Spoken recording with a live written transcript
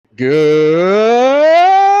evening,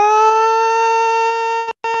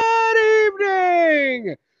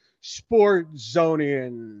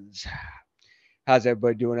 SportsZonians. How's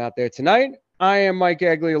everybody doing out there tonight? I am Mike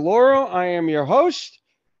Aglioloro. I am your host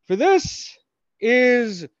for this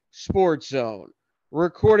is Sports Zone,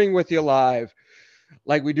 recording with you live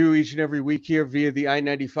like we do each and every week here via the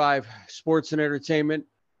I-95 Sports and Entertainment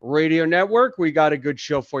Radio Network. We got a good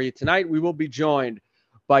show for you tonight. We will be joined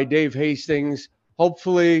by Dave Hastings.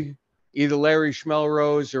 Hopefully, either Larry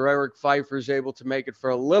Schmelrose or Eric Pfeiffer is able to make it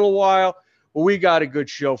for a little while. But we got a good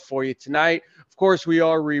show for you tonight. Of course, we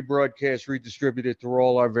are rebroadcast, redistributed through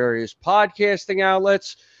all our various podcasting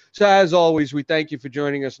outlets. So as always, we thank you for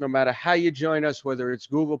joining us no matter how you join us, whether it's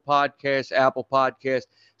Google Podcasts, Apple Podcasts,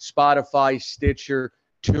 Spotify, Stitcher,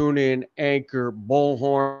 TuneIn, Anchor,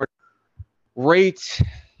 Bullhorn. Rate,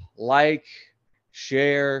 like,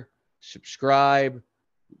 share, subscribe,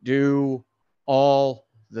 do all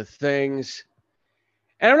the things.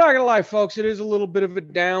 And I'm not going to lie, folks, it is a little bit of a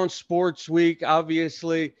down sports week.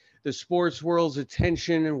 Obviously, the sports world's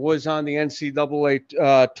attention was on the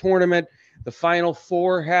NCAA tournament. The Final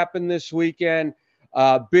Four happened this weekend.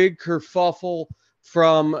 Big kerfuffle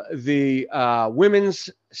from the women's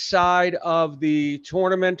side of the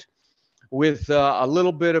tournament with a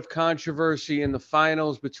little bit of controversy in the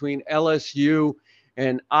finals between LSU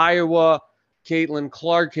and Iowa. Caitlin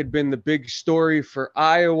Clark had been the big story for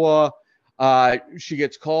Iowa. She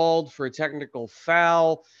gets called for a technical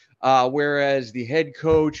foul, whereas the head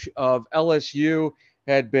coach of LSU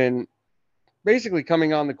had been basically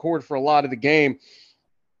coming on the court for a lot of the game.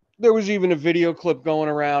 There was even a video clip going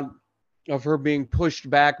around of her being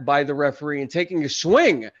pushed back by the referee and taking a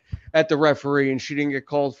swing at the referee, and she didn't get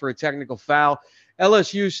called for a technical foul.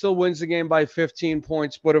 LSU still wins the game by 15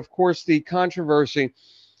 points, but of course the controversy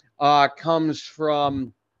comes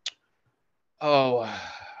from, and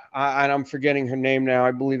I'm forgetting her name now.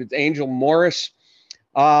 I believe it's Angel Morris,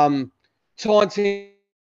 taunting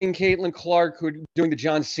Caitlin Clark, who doing the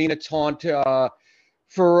John Cena taunt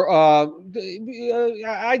for,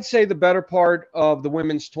 I'd say, the better part of the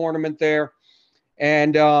women's tournament there.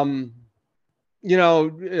 And, the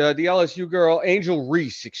LSU girl, Angel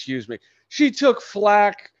Reese, she took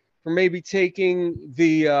flack for maybe taking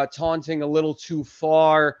the taunting a little too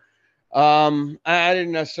far. I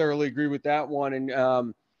didn't necessarily agree with that one.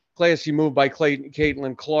 And classy move by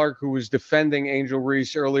Caitlin Clark, who was defending Angel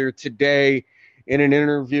Reese earlier today in an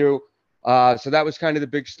interview. So that was kind of the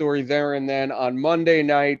big story there. And then on Monday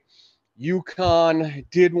night, UConn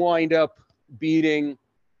did wind up beating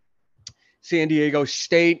San Diego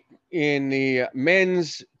State in the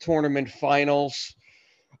men's tournament finals.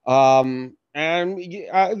 And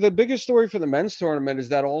the biggest story for the men's tournament is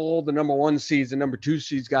that all the number one seeds and number two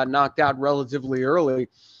seeds got knocked out relatively early.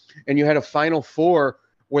 And you had a Final Four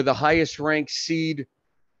where the highest ranked seed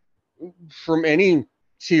from any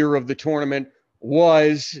tier of the tournament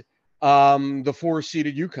was the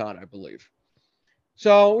four-seeded UConn, I believe.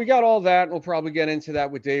 So we got all that. We'll probably get into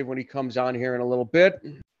that with Dave when he comes on here in a little bit.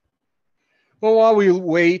 But while we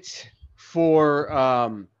wait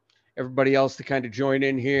for everybody else to kind of join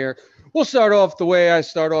in here, we'll start off the way I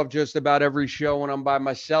start off just about every show when I'm by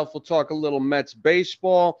myself. We'll talk a little Mets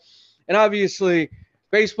baseball. And obviously,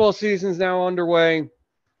 baseball season's now underway.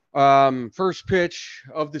 First pitch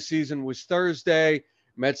of the season was Thursday.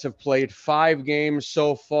 Mets have played 5 games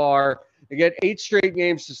so far. They get 8 straight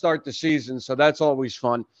games to start the season, so that's always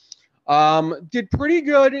fun. Did pretty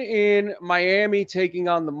good in Miami taking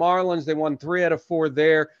on the Marlins. They won 3 out of 4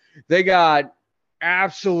 there. They got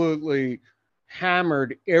absolutely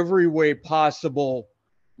hammered every way possible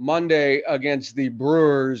Monday against the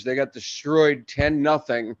Brewers. They got destroyed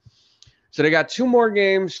 10-0. So they got 2 more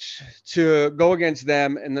games to go against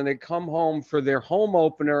them, and then they come home for their home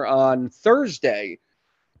opener on Thursday.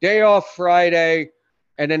 Day off Friday,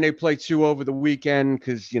 and then they play 2 over the weekend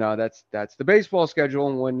because, that's the baseball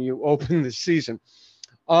schedule when you open the season.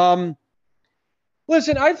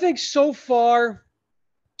 Listen, I think so far,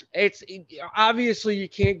 obviously you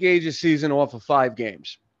can't gauge a season off of 5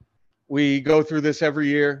 games. We go through this every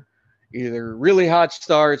year, either really hot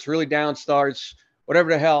starts, really down starts, whatever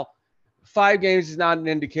the hell. 5 games is not an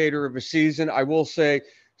indicator of a season. I will say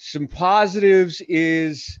some positives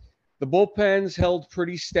is the bullpen's held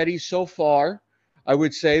pretty steady so far. I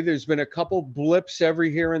would say there's been a couple blips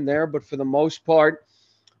every here and there, but for the most part,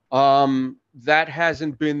 that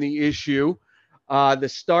hasn't been the issue. The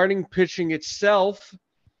starting pitching itself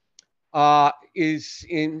is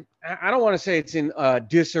in, I don't want to say it's in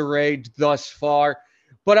disarray thus far,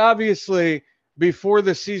 but obviously before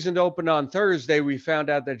the season opened on Thursday, we found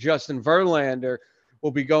out that Justin Verlander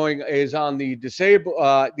is on the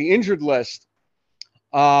injured list,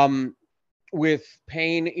 with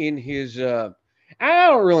pain in his. I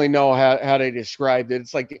don't really know how to describe it.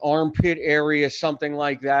 It's like the armpit area, something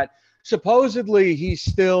like that. Supposedly, he's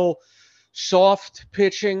still soft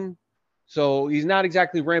pitching, so he's not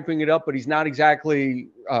exactly ramping it up, but he's not exactly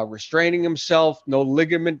restraining himself. No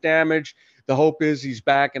ligament damage. The hope is he's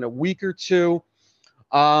back in a week or two.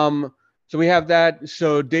 So we have that.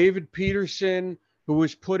 So David Peterson, who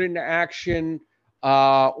was put into action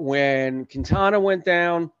when Quintana went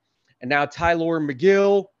down, and now Tyler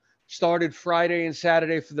McGill started Friday and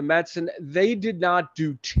Saturday for the Mets, and they did not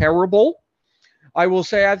do terrible. I will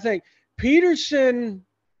say, I think Peterson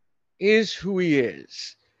is who he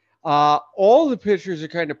is. All the pitchers are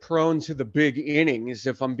kind of prone to the big innings,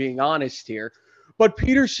 if I'm being honest here. But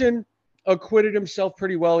Peterson acquitted himself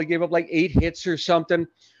pretty well. He gave up like 8 hits or something.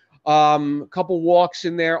 A couple walks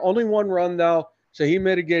in there. Only 1 run, though. So he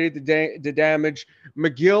mitigated the damage.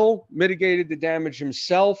 McGill mitigated the damage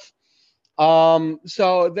himself.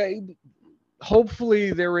 So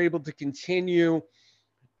hopefully they're able to continue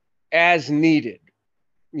as needed.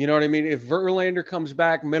 You know what I mean? If Verlander comes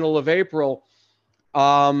back middle of April,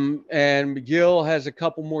 and McGill has a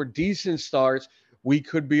couple more decent starts, we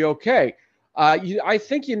could be okay. I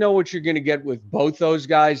think you know what you're going to get with both those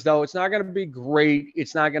guys, though. It's not going to be great.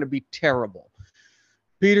 It's not going to be terrible.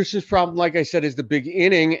 Peterson's problem, like I said, is the big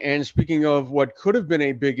inning. And speaking of what could have been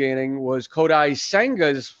a big inning, was Kodai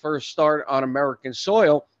Senga's first start on American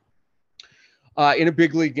soil in a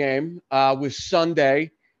big league game with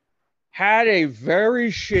Sunday. Had a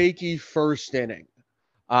very shaky first inning.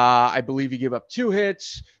 I believe he gave up 2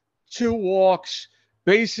 hits, 2 walks,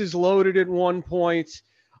 bases loaded at one point.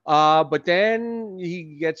 But then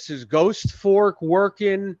he gets his ghost fork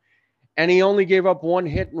working, and he only gave up 1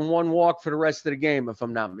 hit and 1 walk for the rest of the game, if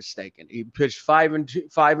I'm not mistaken. He pitched 5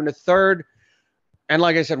 1/3. And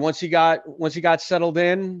like I said, once he got settled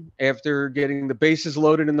in after getting the bases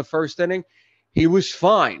loaded in the first inning, he was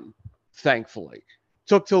fine, thankfully.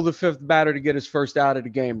 Took till the 5th batter to get his first out of the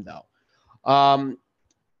game, though.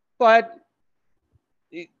 But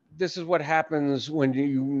this is what happens when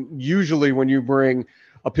you bring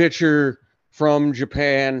a pitcher from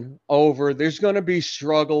Japan over. There's going to be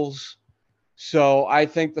struggles. So I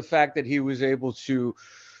think the fact that he was able to,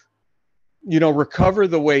 recover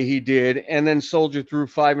the way he did and then soldier through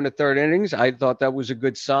 5 1/3 innings, I thought that was a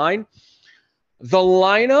good sign. The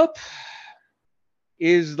lineup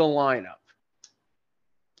is the lineup.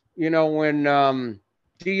 When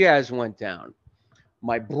Diaz went down,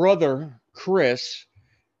 my brother, Chris,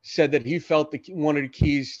 said that he felt one of the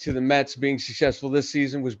keys to the Mets being successful this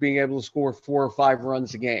season was being able to score 4 or 5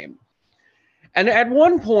 runs a game. And at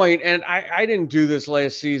one point, and I didn't do this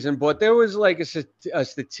last season, but there was like a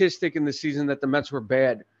statistic in the season that the Mets were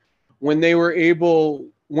bad. When they were able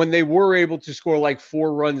to score like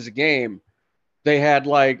 4 runs a game, they had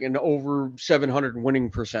like an over 700 winning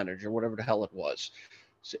percentage or whatever the hell it was.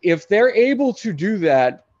 So if they're able to do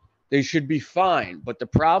that, they should be fine. But the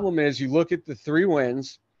problem is you look at the 3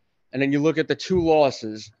 wins and then you look at the 2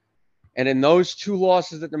 losses. And in those 2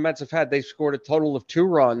 losses that the Mets have had, they've scored a total of 2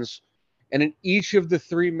 runs. And in each of the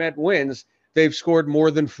 3 Met wins, they've scored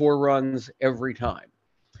more than 4 runs every time.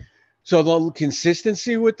 So the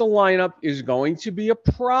consistency with the lineup is going to be a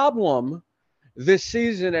problem this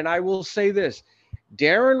season. And I will say this.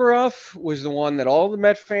 Darren Ruff was the one that all the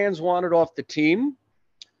Met fans wanted off the team.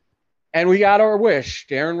 And we got our wish.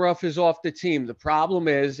 Darren Ruff is off the team. The problem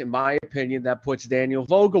is, in my opinion, that puts Daniel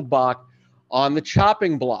Vogelbach on the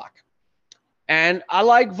chopping block. And I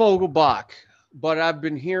like Vogelbach, but I've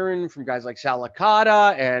been hearing from guys like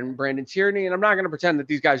Salicata and Brandon Tierney, and I'm not going to pretend that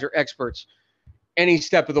these guys are experts any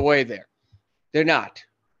step of the way there. They're not.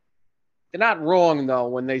 They're not wrong, though,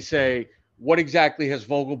 when they say, what exactly has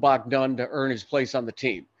Vogelbach done to earn his place on the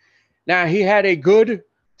team? Now, he had a good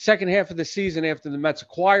second half of the season after the Mets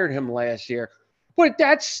acquired him last year, but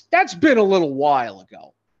that's been a little while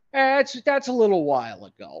ago. That's a little while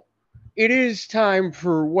ago. It is time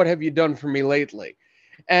for what have you done for me lately?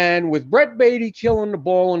 And with Brett Beatty killing the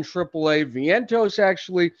ball in AAA, Vientos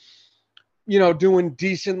actually, doing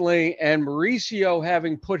decently, and Mauricio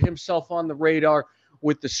having put himself on the radar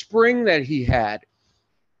with the spring that he had,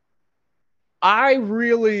 I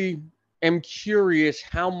really am curious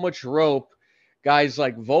how much rope guys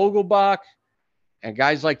like Vogelbach and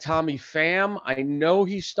guys like Tommy Pham. I know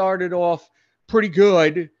he started off pretty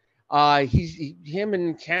good. Him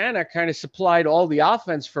and Canna kind of supplied all the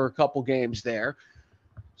offense for a couple games there.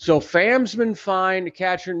 So Pham's been fine. The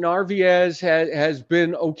catcher Narvaez has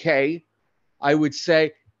been okay, I would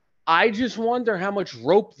say. I just wonder how much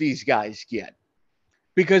rope these guys get.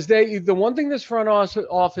 Because the one thing this front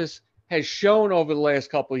office has shown over the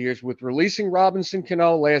last couple of years with releasing Robinson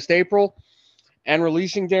Cano last April and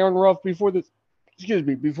releasing Darren Ruff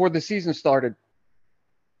before the season started,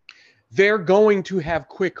 they're going to have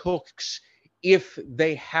quick hooks if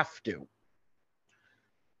they have to.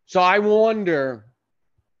 So I wonder,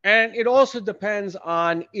 and it also depends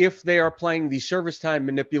on if they are playing the service time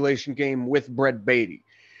manipulation game with Brett Beatty,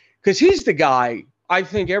 because he's the guy I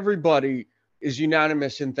think everybody is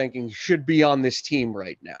unanimous in thinking should be on this team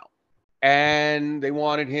right now. And they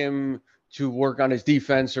wanted him to work on his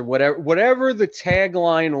defense or whatever the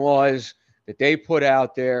tagline was that they put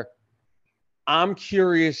out there. I'm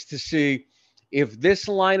curious to see if this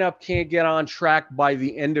lineup can't get on track by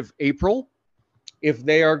the end of April, if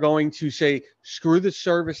they are going to say, screw the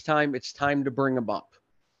service time, it's time to bring them up.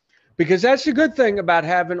 Because that's the good thing about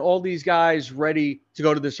having all these guys ready to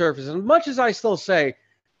go to the surface. As much as I still say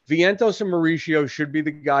Vientos and Mauricio should be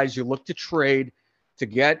the guys you look to trade to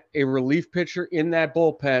get a relief pitcher in that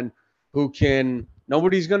bullpen who can,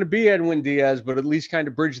 nobody's going to be Edwin Diaz, but at least kind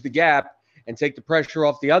of bridge the gap and take the pressure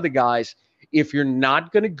off the other guys. If you're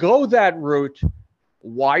not going to go that route,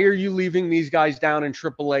 why are you leaving these guys down in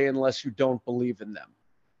AAA unless you don't believe in them?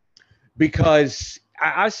 Because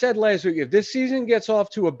I said last week, if this season gets off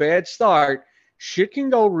to a bad start, shit can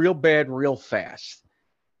go real bad real fast.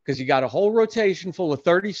 Because you got a whole rotation full of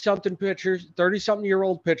 30-something pitchers,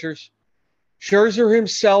 30-something-year-old pitchers. Scherzer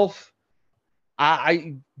himself,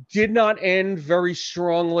 I did not end very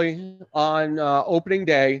strongly on opening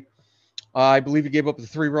day. I believe he gave up the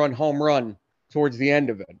 3-run home run towards the end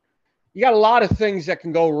of it. You got a lot of things that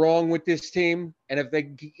can go wrong with this team, and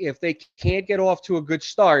if they can't get off to a good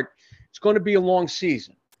start, it's going to be a long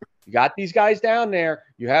season. You got these guys down there.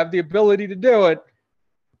 You have the ability to do it.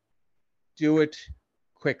 Do it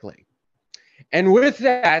quickly. And with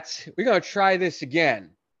that, we're going to try this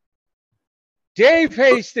again. Dave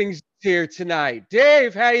Hastings is here tonight.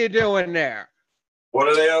 Dave, how you doing there? What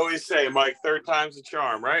do they always say, Mike? Third time's the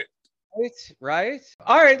charm, right? Right.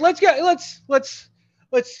 All right, let's get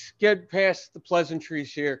past the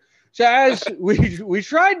pleasantries here. So as we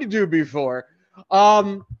tried to do before,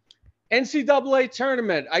 NCAA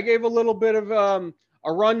tournament. I gave a little bit of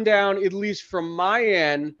a rundown, at least from my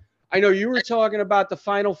end. I know you were talking about the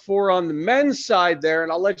Final Four on the men's side there,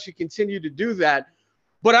 and I'll let you continue to do that.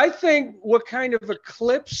 But I think what kind of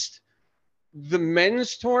eclipsed the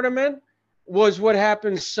men's tournament was what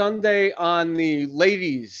happened Sunday on the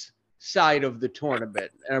ladies' side of the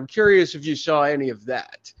tournament. And I'm curious if you saw any of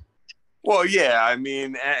that. Well, yeah, I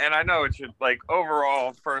mean, and I know it should, like,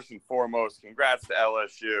 overall, first and foremost, congrats to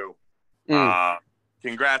LSU.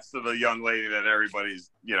 Congrats to the young lady that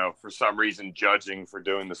everybody's, for some reason judging for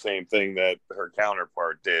doing the same thing that her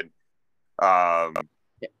counterpart did.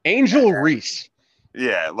 Angel Reese.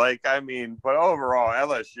 Yeah, but overall,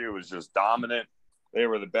 LSU was just dominant. They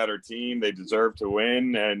were the better team. They deserved to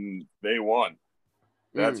win, and they won.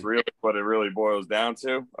 That's really what it really boils down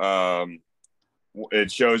to. It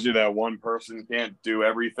shows you that one person can't do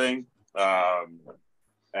everything.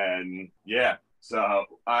 And, yeah. So,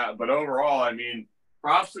 but overall, I mean,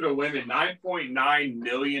 props to the women, 9.9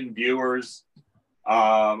 million viewers.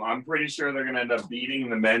 I'm pretty sure they're going to end up beating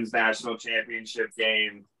the men's national championship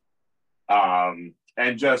game.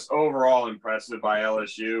 And just overall impressive by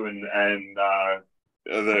LSU and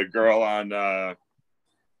the girl on,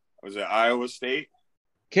 was it Iowa State?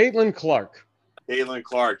 Caitlin Clark. Yeah,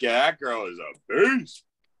 that girl is a beast.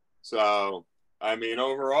 So, I mean,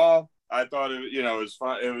 overall, I thought it was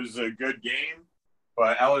fun. It was a good game.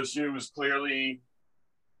 But LSU was clearly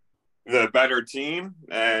the better team,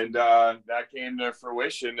 and that came to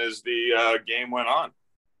fruition as the game went on.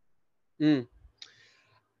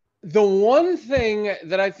 The one thing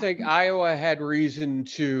that I think Iowa had reason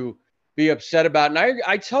to be upset about, and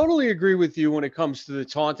I totally agree with you when it comes to the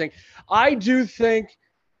taunting. I do think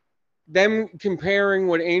them comparing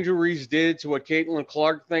what Angel Reese did to what Caitlin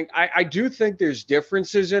Clark think, I do think there's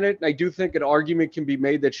differences in it, and I do think an argument can be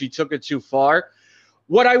made that she took it too far.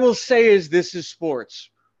 What I will say is this is sports.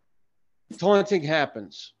 Taunting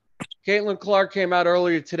happens. Caitlin Clark came out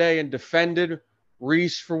earlier today and defended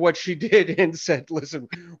Reese for what she did and said, listen,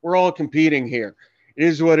 we're all competing here. It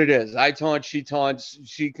is what it is. I taunt, she taunts.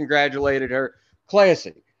 She congratulated her.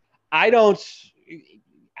 Classic. I do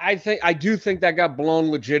think that got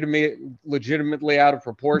blown legitimately out of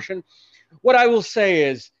proportion. What I will say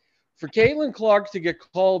is for Caitlin Clark to get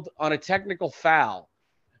called on a technical foul,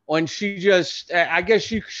 when she I guess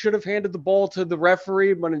she should have handed the ball to the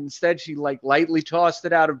referee, but instead she lightly tossed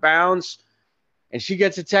it out of bounds, and she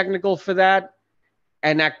gets a technical for that.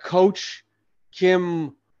 And that coach,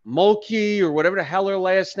 Kim Mulkey or whatever the hell her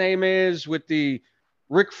last name is with the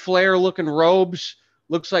Ric Flair looking robes.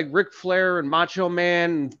 Looks like Ric Flair and Macho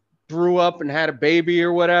Man threw up and had a baby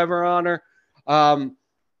or whatever on her.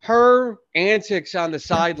 Her antics on the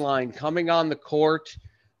sideline coming on the court.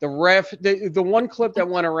 The one clip that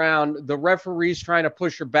went around, the referee's trying to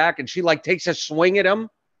push her back and she like takes a swing at him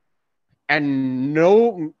and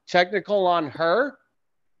no technical on her.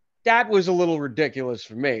 That was a little ridiculous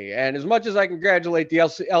for me. And as much as I congratulate the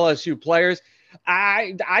LSU players,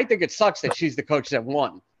 I think it sucks that she's the coach that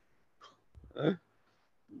won.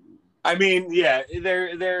 I mean, yeah,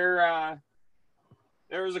 there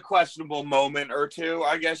was a questionable moment or two,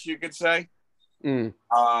 I guess you could say. But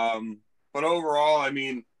overall, I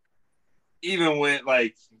mean, even with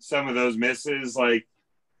like some of those misses, like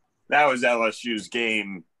that was LSU's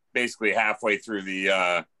game basically halfway through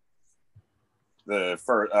the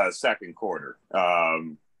first second quarter.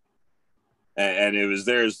 And it was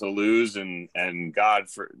theirs to lose, and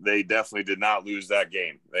they definitely did not lose that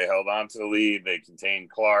game. They held on to the lead. They contained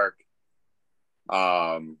Clark.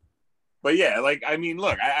 But yeah, like, I mean,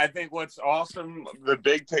 look, I think what's awesome, the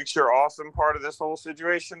big picture awesome part of this whole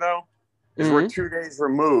situation, though, is we're 2 days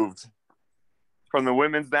removed from the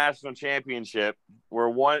women's national championship.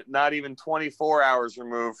 We're not even 24 hours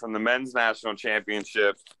removed from the men's national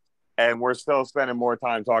championship, and we're still spending more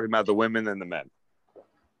time talking about the women than the men.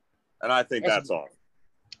 And I think that's awesome.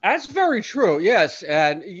 That's very true, yes,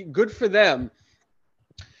 and good for them.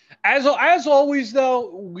 As always,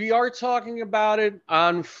 though, we are talking about it.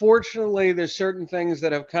 Unfortunately, there's certain things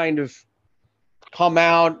that have kind of come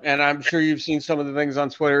out, and I'm sure you've seen some of the things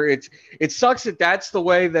on Twitter. It sucks that that's the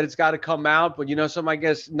way that it's got to come out, but I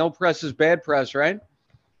guess no press is bad press, right?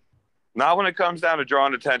 Not when it comes down to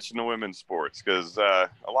drawing attention to women's sports, because a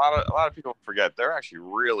lot of people forget they're actually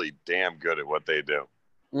really damn good at what they do.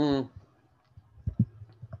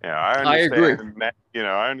 Yeah, I agree.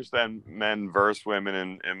 I understand men versus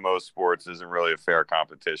women in most sports isn't really a fair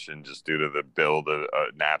competition just due to the build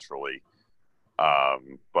naturally.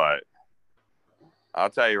 But I'll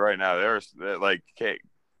tell you right now, there's like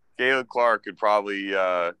Caitlin Clark could probably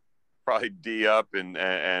D up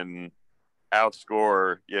and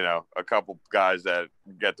outscore a couple guys that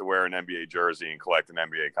get to wear an NBA jersey and collect an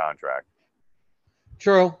NBA contract.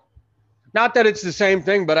 True. Not that it's the same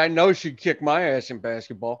thing, but I know she'd kick my ass in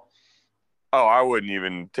basketball. Oh, I wouldn't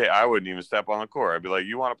even step on the court. I'd be like,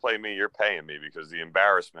 you want to play me? You're paying me, because the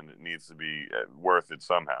embarrassment needs to be worth it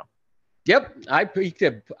somehow. Yep. I peaked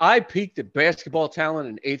at basketball talent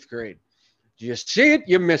in 8th grade. Did you see it?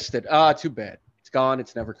 You missed it. Too bad. It's gone.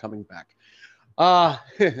 It's never coming back.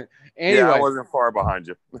 Anyway. Yeah, I wasn't far behind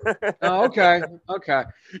you. Oh, okay. Okay.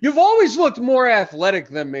 You've always looked more athletic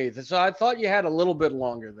than me, so I thought you had a little bit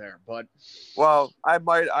longer there. But well, I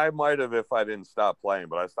might have if I didn't stop playing,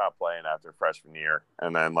 but I stopped playing after freshman year,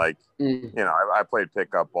 and then I played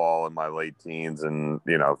pickup ball in my late teens and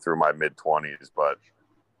through my mid 20s. But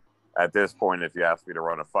at this point, if you asked me to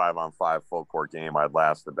run a 5-on-5 full court game, I'd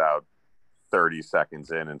last about 30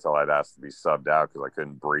 seconds in until I'd ask to be subbed out because I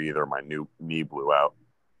couldn't breathe or my knee blew out.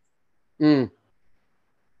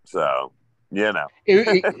 So,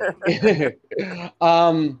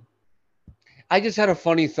 I just had a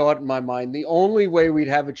funny thought in my mind. The only way we'd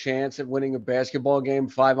have a chance at winning a basketball game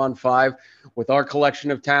 5-on-5 with our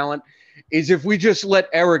collection of talent is if we just let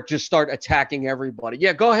Eric just start attacking everybody.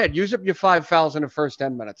 Yeah, go ahead. Use up your 5 fouls in the first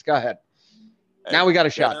 10 minutes. Go ahead. Now we got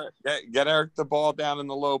a shot. Get Eric the ball down in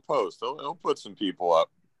the low post. He'll put some people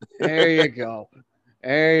up. There you go.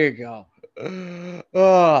 There you go.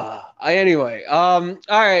 Anyway, all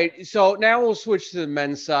right. So now we'll switch to the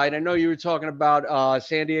men's side. I know you were talking about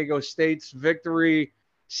San Diego State's victory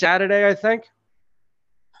Saturday, I think.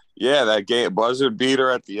 Yeah, that game buzzard beater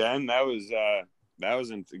at the end. That was a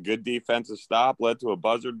good defensive stop, led to a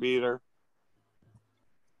buzzard beater.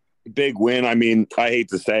 Big win. I mean, I hate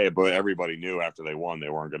to say it, but everybody knew after they won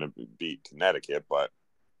they weren't going to beat Connecticut. But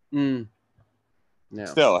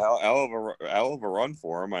still, hell of a run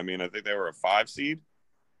for them. I mean, I think they were a 5 seed.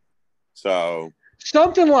 So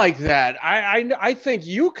something like that. I think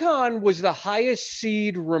UConn was the highest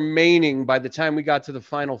seed remaining by the time we got to the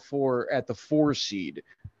Final Four at the 4 seed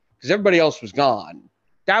because everybody else was gone.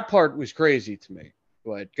 That part was crazy to me.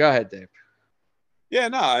 But go ahead, Dave. Yeah,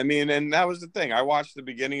 no, I mean, and that was the thing. I watched the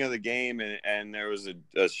beginning of the game, and there was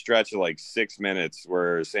a stretch of like 6 minutes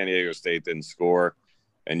where San Diego State didn't score,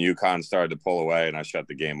 and UConn started to pull away, and I shut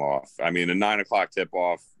the game off. I mean, a 9 o'clock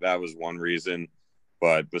tip-off, that was one reason.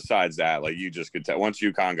 But besides that, like you just could tell, once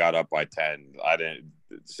UConn got up by 10,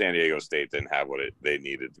 San Diego State didn't have what they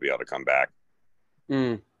needed to be able to come back.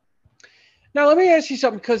 Now, let me ask you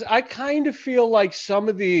something, because I kind of feel like some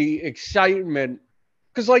of the excitement,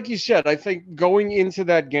 because like you said, I think going into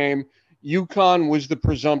that game, UConn was the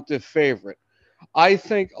presumptive favorite. I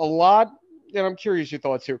think a lot, and I'm curious your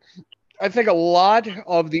thoughts here. I think a lot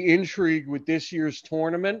of the intrigue with this year's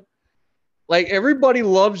tournament, like everybody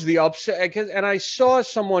loves the upset. And I saw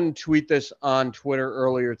someone tweet this on Twitter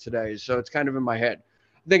earlier today, so it's kind of in my head.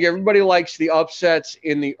 I think everybody likes the upsets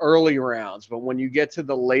in the early rounds, but when you get to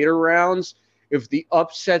the later rounds, if the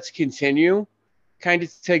upsets continue, kind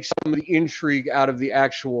of takes some of the intrigue out of the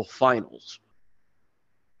actual finals.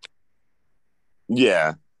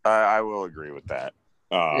 Yeah, I will agree with that.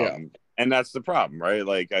 Yeah. And that's the problem, right?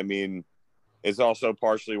 Like, I mean, it's also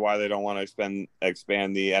partially why they don't want to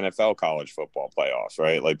expand the NFL college football playoffs,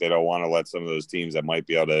 right? Like, they don't want to let some of those teams that might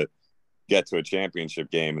be able to get to a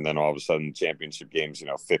championship game, and then all of a sudden, championship games,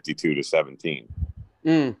 52-17.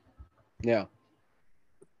 Yeah.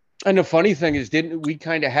 And the funny thing is, didn't we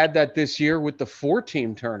kind of had that this year with the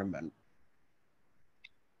 4-team tournament?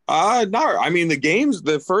 No. I mean,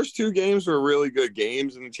 the first two games were really good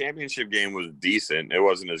games, and the championship game was decent. It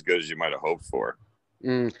wasn't as good as you might have hoped for.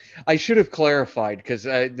 I should have clarified, because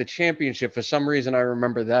the championship, for some reason, I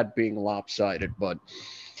remember that being lopsided, but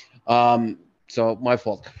so my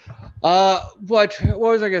fault. But what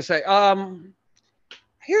was I going to say?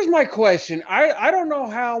 Here's my question. I don't know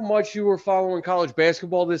how much you were following college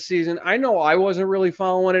basketball this season. I know I wasn't really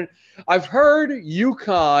following it. I've heard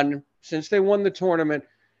UConn, since they won the tournament,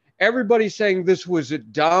 everybody's saying this was a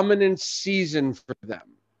dominant season for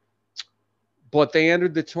them. But they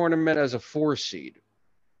entered the tournament as a 4 seed.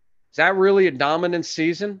 Is that really a dominant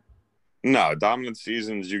season? No, dominant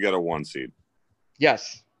seasons, you get a 1 seed.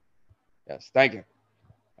 Yes. Thank you.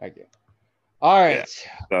 All right. Yeah.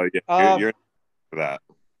 So you're for that.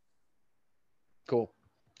 Cool.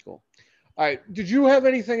 All right. Did you have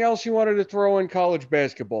anything else you wanted to throw in college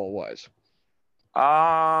basketball wise?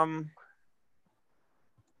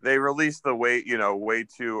 They released the way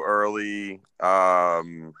too early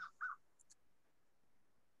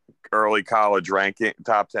early college ranking,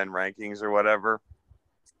 top 10 rankings or whatever.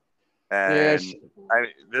 And yes.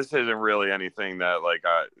 This isn't really anything that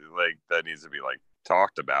that needs to be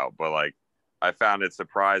talked about, but I found it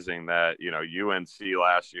surprising that UNC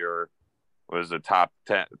last year was a top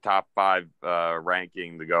 5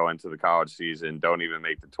 ranking to go into the college season, don't even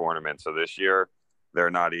make the tournament. So this year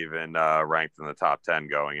they're not even ranked in the top 10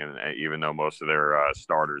 going in, even though most of their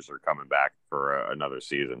starters are coming back for another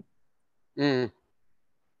season.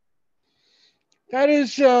 That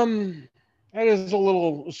is a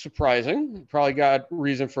little surprising. Probably got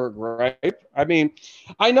reason for a gripe. I mean,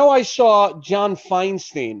 I know I saw John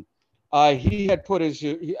Feinstein. He had put his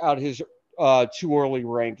too early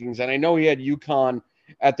rankings, and I know he had UConn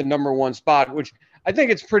at the number 1 spot, which I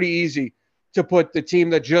think it's pretty easy to put the team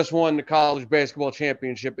that just won the college basketball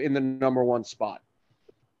championship in the number 1 spot.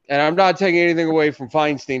 And I'm not taking anything away from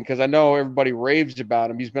Feinstein, because I know everybody raves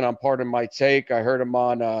about him. He's been on Pardon My Take. I heard him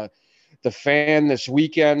on The Fan this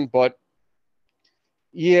weekend, but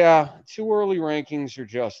yeah, too early rankings are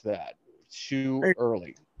just that. Too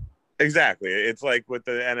early. Exactly. It's like with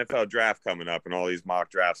the NFL draft coming up and all these mock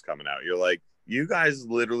drafts coming out. You're like, you guys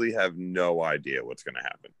literally have no idea what's going to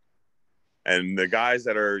happen. And the guys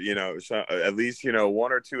that are, at least, 1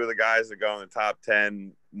 or 2 of the guys that go in the top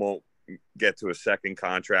 10 won't get to a second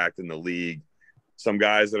contract in the league. Some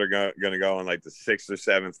guys that are going to go in the 6th or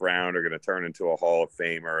 7th round are going to turn into a Hall of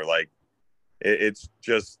Famer. It's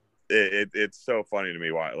just, it's so funny to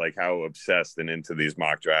me how obsessed and into these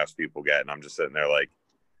mock drafts people get. And I'm just sitting there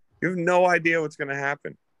you have no idea what's going to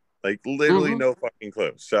happen. Literally no fucking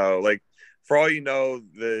clue. So for all you know,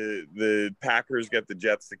 the Packers get the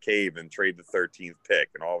Jets to cave and trade the 13th pick.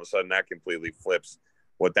 And all of a sudden that completely flips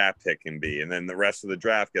what that pick can be. And then the rest of the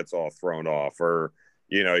draft gets all thrown off. Or,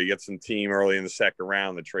 you get some team early in the second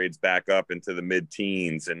round that trades back up into the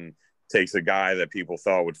mid-teens and takes a guy that people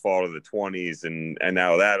thought would fall to the 20s. And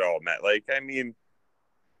now that all met.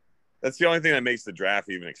 That's the only thing that makes the draft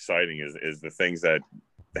even exciting is the things that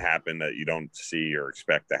happen that you don't see or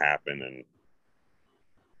expect to happen.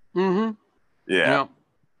 And yeah.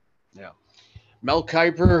 Mel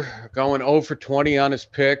Kiper going 0 for 20 on his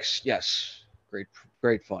picks. Yes,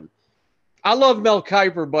 great fun. I love Mel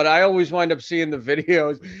Kiper, but I always wind up seeing the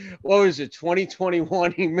videos. What was it,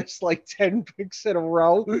 2021? He missed 10 picks in a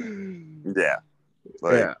row. Yeah.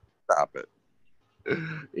 Stop it.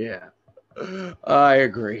 Yeah. I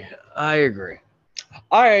agree.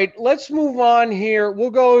 All right, let's move on here.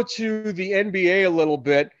 We'll go to the NBA a little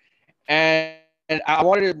bit. And I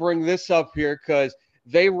wanted to bring this up here because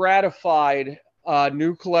they ratified a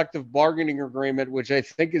new collective bargaining agreement, which I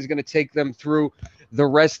think is going to take them through the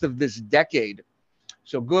rest of this decade.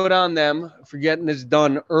 So good on them for getting this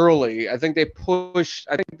done early. I think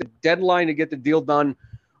the deadline to get the deal done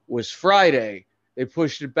was Friday. They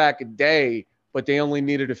pushed it back a day, but they only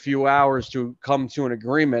needed a few hours to come to an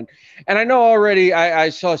agreement. And I know already I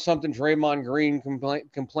saw something Draymond Green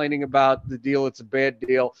complaining about the deal. It's a bad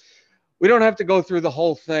deal. We don't have to go through the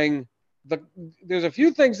whole thing. There's a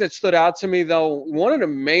few things that stood out to me, though. One of the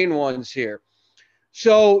main ones here.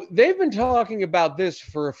 So they've been talking about this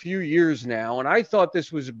for a few years now, and I thought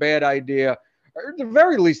this was a bad idea, or at the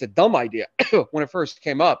very least a dumb idea when it first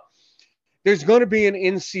came up. There's going to be an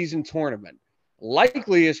in-season tournament,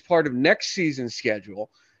 likely as part of next season's schedule.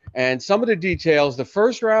 And some of the details, the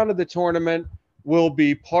first round of the tournament will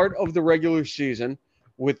be part of the regular season,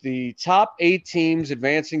 with the top 8 teams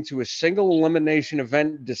advancing to a single elimination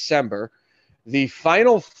event in December. The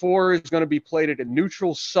Final Four is going to be played at a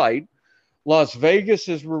neutral site. Las Vegas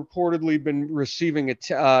has reportedly been receiving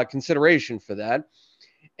consideration for that.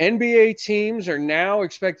 NBA teams are now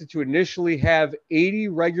expected to initially have 80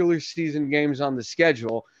 regular season games on the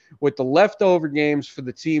schedule, with the leftover games for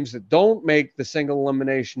the teams that don't make the single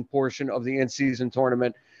elimination portion of the in-season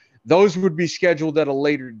tournament. Those would be scheduled at a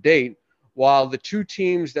later date, while the 2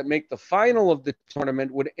 teams that make the final of the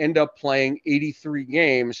tournament would end up playing 83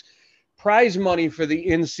 games. Prize money for the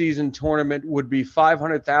in-season tournament would be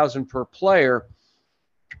 $500,000 per player.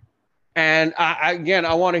 And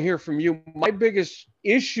I want to hear from you. My biggest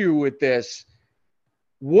issue with this,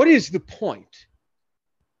 what is the point?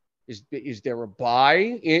 Is there a bye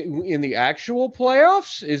in the actual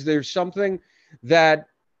playoffs? Is there something that,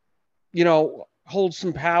 holds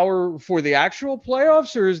some power for the actual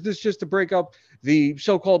playoffs, or is this just to break up the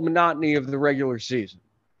so-called monotony of the regular season?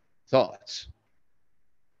 Thoughts?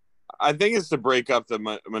 I think it's to break up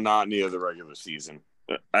the monotony of the regular season.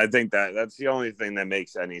 I think that's the only thing that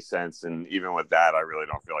makes any sense. And even with that, I really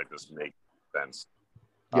don't feel like this makes sense.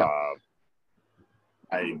 Yeah.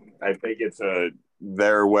 I think it's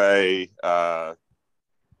their way. How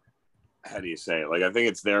do you say it? Like, I think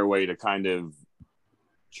it's their way to kind of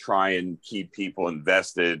try and keep people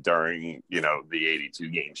invested during, the 82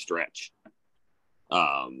 game stretch.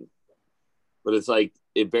 But it's like,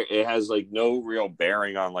 it has like no real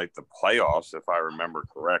bearing on like the playoffs, if I remember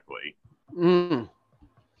correctly.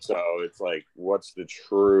 So it's like, what's the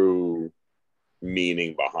true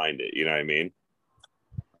meaning behind it? You know what I mean?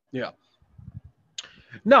 Yeah.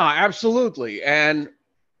 No, absolutely. And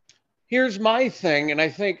here's my thing, and I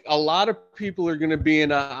think a lot of people are going to be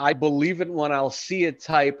in a I believe it when I'll see it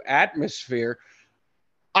type atmosphere.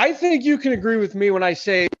 I think you can agree with me when I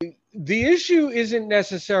say the issue isn't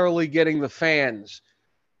necessarily getting the fans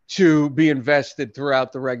to be invested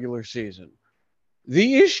throughout the regular season.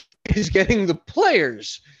 The issue is getting the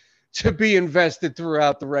players to be invested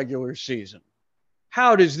throughout the regular season.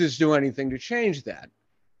 How does this do anything to change that?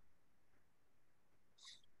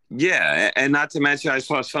 Yeah, and not to mention, I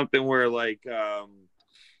saw something where like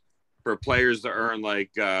for players to earn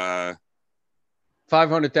like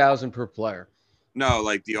 $500,000 per player. No,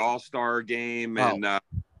 like the All-Star game and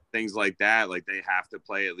things like that. Like they have to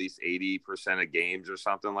play at least 80% of games or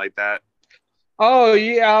something like that. Oh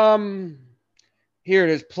yeah. Here it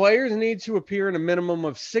is. Players need to appear in a minimum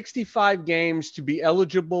of 65 games to be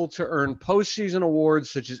eligible to earn postseason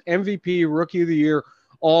awards such as MVP, Rookie of the Year,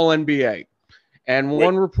 All-NBA. And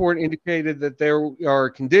one report indicated that there are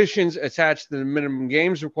conditions attached to the minimum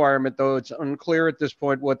games requirement, though it's unclear at this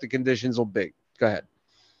point what the conditions will be. Go ahead.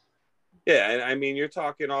 Yeah, and I mean, you're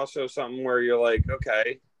talking also something where you're like,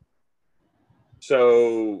 okay,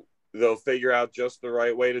 so they'll figure out just the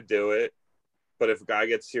right way to do it. But if a guy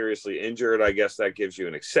gets seriously injured, I guess that gives you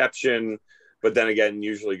an exception. But then again,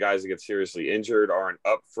 usually guys that get seriously injured aren't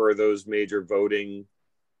up for those major voting,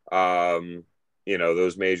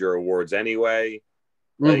 those major awards anyway.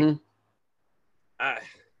 Like, I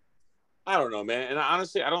don't know, man. And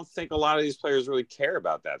honestly, I don't think a lot of these players really care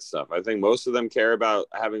about that stuff. I think most of them care about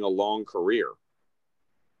having a long career.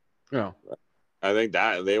 Yeah. I think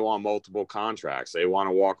that they want multiple contracts. They want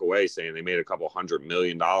to walk away saying they made a couple $100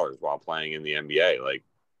 million while playing in the NBA. Like,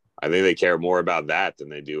 I think they care more about that than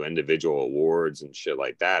they do individual awards and shit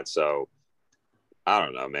like that. So I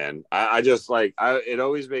don't know, man. I just like, it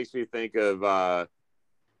always makes me think of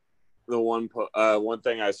the one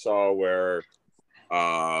thing I saw where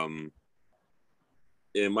in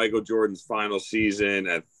Michael Jordan's final season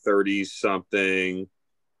at 30 something,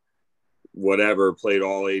 whatever, played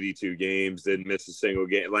all 82 games, didn't miss a single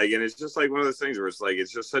game. Like, and it's just like one of those things where it's like,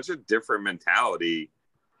 it's just such a different mentality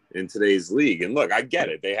in today's league. And look, I get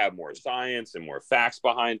it. They have more science and more facts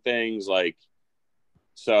behind things. Like,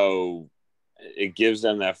 So it gives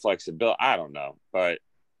them that flexibility. I don't know, but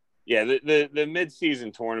yeah, the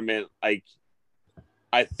mid-season tournament, like,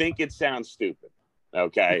 I think it sounds stupid.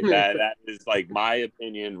 Okay, that is like my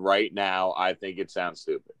opinion right now. I think it sounds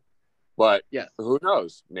stupid, but Yes. who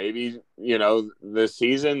knows? Maybe this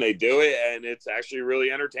season they do it and it's actually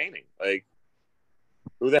really entertaining. Like,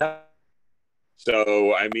 who the hell?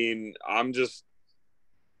 So I mean, I'm just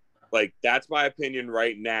like, that's my opinion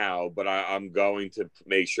right now. But I'm going to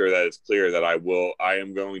make sure that it's clear that I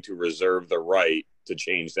am going to reserve the right to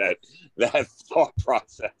change that thought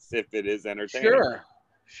process if it is entertaining.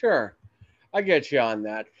 Sure. I get you on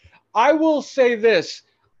that. I will say this.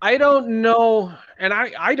 I don't know, and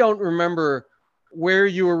I don't remember where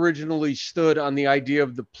you originally stood on the idea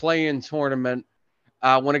of the play-in tournament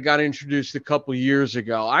when it got introduced a couple years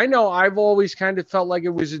ago. I know I've always kind of felt like it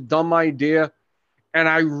was a dumb idea, and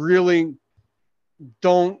I really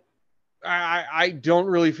don't. I don't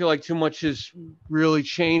really feel like too much has really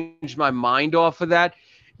changed my mind off of that.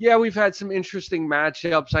 Yeah, we've had some interesting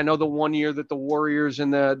matchups. I know the one year that the Warriors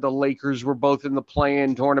and the Lakers were both in the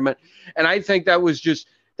play-in tournament, and I think that was just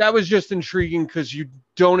intriguing because you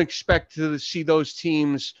don't expect to see those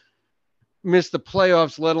teams miss the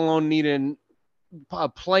playoffs, let alone need a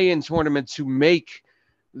play-in tournament to make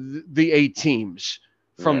the 8 teams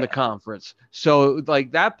from the conference. So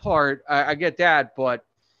like that part, I get that, but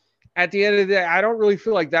at the end of the day, I don't really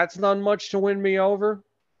feel like that's done much to win me over.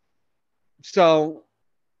 So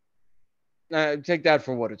take that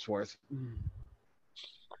for what it's worth.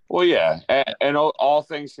 Well, yeah, and all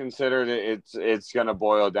things considered, it's going to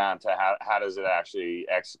boil down to how does it actually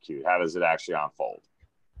execute? How does it actually unfold?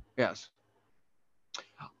 Yes.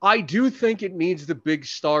 I do think it needs the big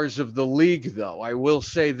stars of the league, though. I will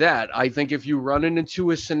say that. I think if you run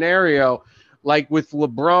into a scenario like with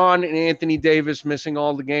LeBron and Anthony Davis missing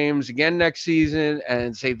all the games again next season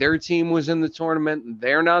and say their team was in the tournament and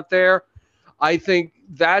they're not there, I think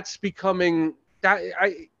that's becoming that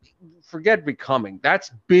I forget becoming.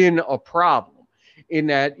 That's been a problem in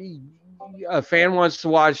that a fan wants to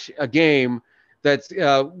watch a game that's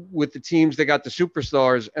with the teams that got the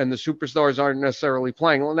superstars and the superstars aren't necessarily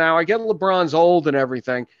playing. Well, now I get LeBron's old and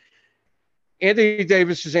everything. Anthony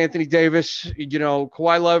Davis is Anthony Davis.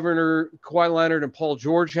 Kawhi Leonard and Paul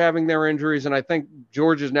George having their injuries, and I think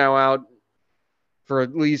George is now out for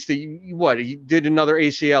at least he did another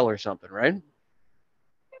ACL or something, right?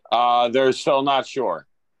 They're still not sure.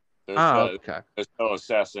 Okay. They're still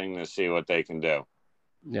assessing to see what they can do.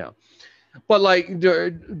 Yeah. But like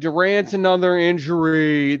Durant's another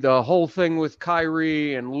injury, the whole thing with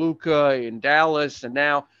Kyrie and Luka in Dallas, and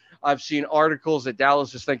now I've seen articles that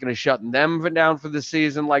Dallas is thinking of shutting them down for the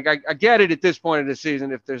season. Like I get it at this point of the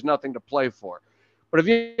season if there's nothing to play for, but if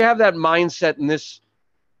you have that mindset in this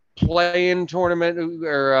play-in tournament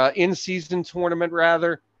or in-season tournament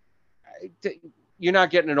rather, you're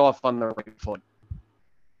not getting it off on the right foot.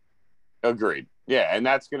 Agreed. Yeah, and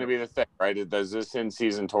that's going to be the thing, right? Does this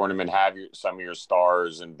in-season tournament have some of your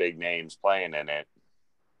stars and big names playing in it?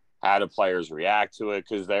 How do players react to it?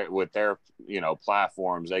 Because with their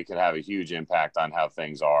platforms, they can have a huge impact on how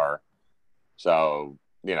things are. So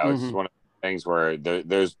it's one of the things where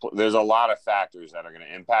there's a lot of factors that are going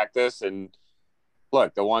to impact this. And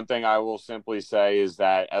look, the one thing I will simply say is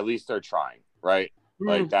that at least they're trying, right?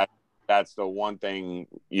 Like that's the one thing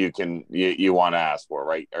you want to ask for,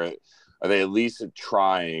 right? Or are they at least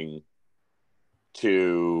trying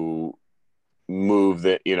to move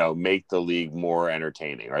make the league more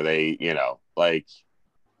entertaining? Are they, like,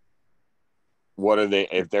 what are they,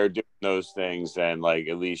 if they're doing those things, then like,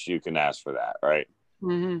 at least you can ask for that. Right.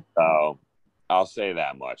 So I'll say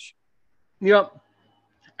that much. Yep.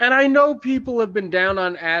 And I know people have been down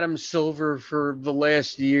on Adam Silver for the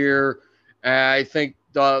last year. I think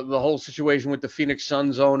the whole situation with the Phoenix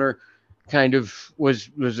Suns owner kind of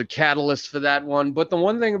was a catalyst for that one. But the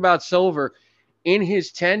one thing about Silver, in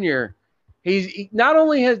his tenure, he not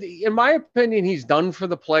only has, in my opinion, he's done for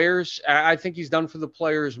the players. I think he's done for the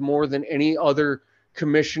players more than any other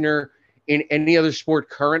commissioner in any other sport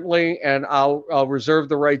currently. And I'll reserve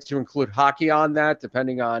the right to include hockey on that,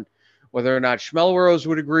 depending on whether or not Schmelrose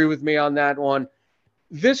would agree with me on that one.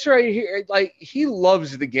 This right here, like, he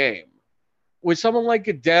loves the game. With someone like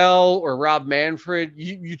Goodell or Rob Manfred,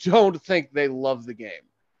 you don't think they love the game.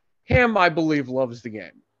 Him, I believe, loves the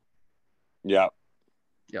game. Yeah.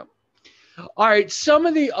 Yep. All right. Some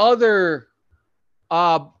of the other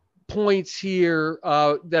points here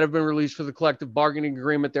that have been released for the collective bargaining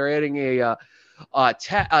agreement, they're adding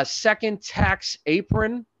a second tax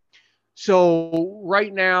apron So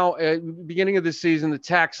right now, at the beginning of the season, the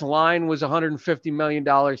tax line was $150 million.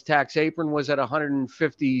 Tax apron was at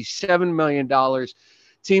 $157 million.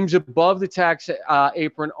 Teams above the tax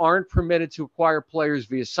apron aren't permitted to acquire players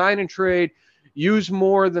via sign and trade, use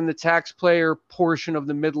more than the taxpayer portion of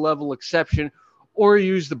the mid-level exception, or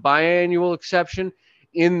use the biannual exception.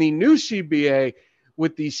 In the new CBA,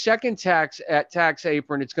 with the second tax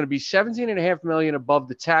apron, it's going to be $17.5 million above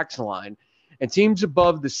the tax line. And teams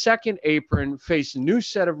above the second apron face a new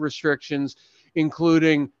set of restrictions,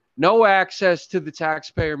 including no access to the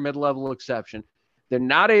taxpayer mid-level exception. They're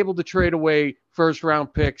not able to trade away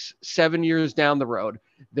first-round picks 7 years down the road.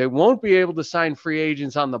 They won't be able to sign free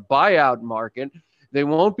agents on the buyout market. They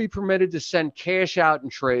won't be permitted to send cash out in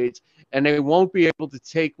trades, and they won't be able to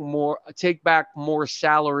take back more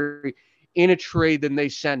salary in a trade than they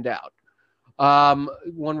send out.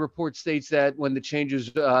 One report states that when the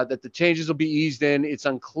changes will be eased in, it's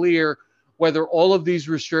unclear whether all of these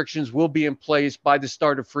restrictions will be in place by the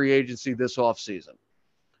start of free agency this offseason.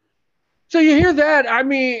 So you hear that? I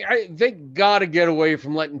mean, they got to get away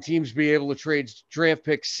from letting teams be able to trade draft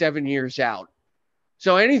picks 7 years out.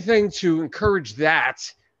 So anything to encourage that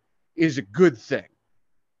is a good thing.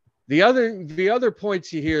 The other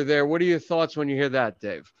points you hear there, what are your thoughts when you hear that,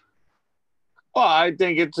 Dave? Well, I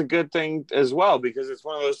think it's a good thing as well, because it's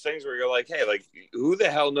one of those things where you're like, hey, like, who the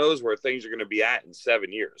hell knows where things are going to be at in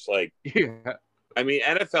 7 years? Like, yeah. I mean,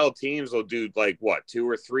 NFL teams will do like what, 2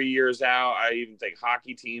 or 3 years out. I even think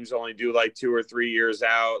hockey teams only do like 2 or 3 years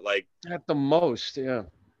out. Like at the most, yeah.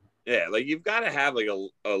 Yeah, like you've got to have like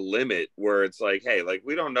a limit where it's like, hey, like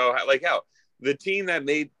we don't know how, like how the team that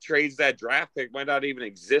trades that draft pick might not even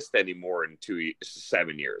exist anymore in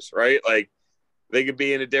 7 years, right? Like they could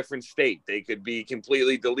be in a different state. They could be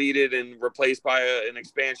completely deleted and replaced by an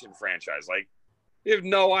expansion franchise. Like you have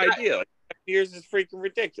no idea. Like 7 years is freaking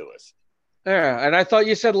ridiculous. Yeah, and I thought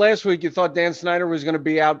you said last week you thought Dan Snyder was going to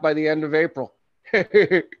be out by the end of April.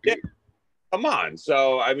 Yeah. Come on.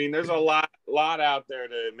 So, I mean, there's a lot out there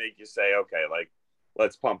to make you say, okay, like,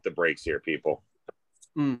 let's pump the brakes here, people.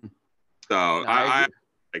 Mm. So, I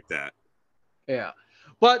like that. Yeah.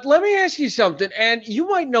 But let me ask you something, and you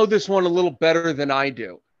might know this one a little better than I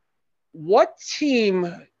do. What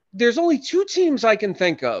team, there's only 2 teams I can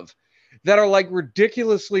think of that are like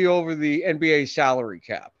ridiculously over the NBA salary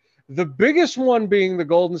cap. The biggest one being the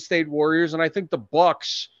Golden State Warriors, and I think the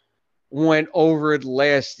Bucks went over it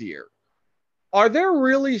last year. Are there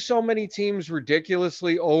really so many teams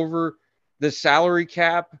ridiculously over the salary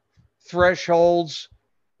cap thresholds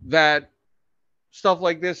that stuff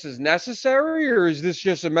like this is necessary? Or is this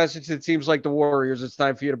just a message that teams like the Warriors, it's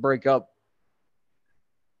time for you to break up?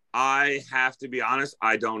 I have to be honest,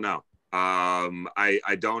 I don't know.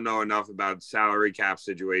 I don't know enough about salary cap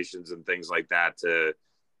situations and things like that to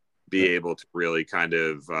be able to really kind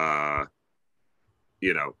of,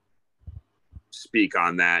 speak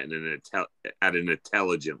on that at an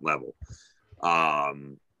intelligent level.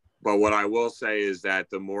 But what I will say is that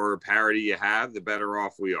the more parity you have, the better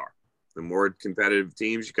off we are. The more competitive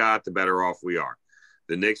teams you got, the better off we are.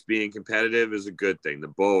 The Knicks being competitive is a good thing. The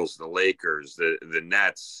Bulls, the Lakers, the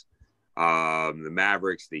Nets, the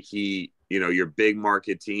Mavericks, the Heat, your big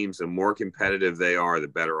market teams, the more competitive they are, the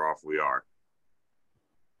better off we are.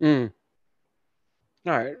 All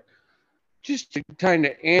right. Just to kind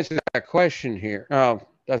of answer that question here. Oh,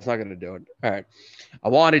 that's not going to do it. All right. I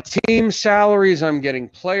wanted team salaries. I'm getting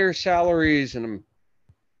player salaries, and I'm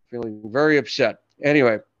feeling very upset.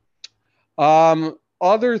 Anyway,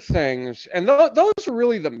 other things, and those are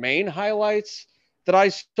really the main highlights that I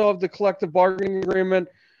saw of the collective bargaining agreement.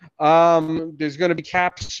 There's going to be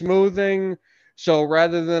cap smoothing. So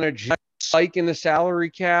rather than a giant spike in the salary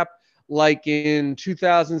cap, like in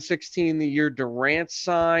 2016, the year Durant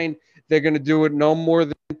signed, they're going to do it no more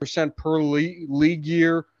than 10% per league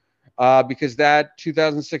year, because that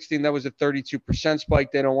 2016, that was a 32%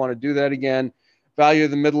 spike. They don't want to do that again. Value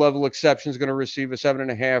of the mid-level exception is going to receive a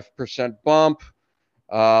 7.5% bump.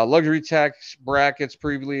 Luxury tax brackets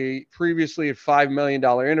previously at $5 million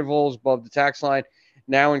intervals above the tax line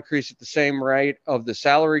now increase at the same rate of the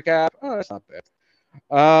salary cap. Oh, that's not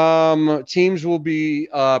bad. Teams will be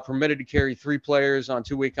permitted to carry 3 players on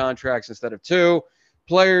 2-way contracts instead of 2.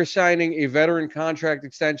 Player signing a veteran contract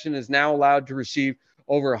extension is now allowed to receive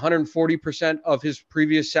over 140% of his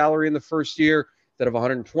previous salary in the first year instead of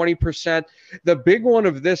 120%. The big one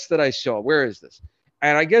of this that I saw, where is this?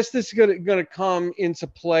 And I guess this is going to come into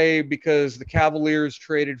play because the Cavaliers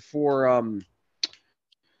traded for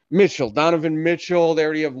Donovan Mitchell. They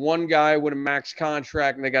already have one guy with a max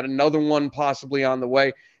contract, and they got another one possibly on the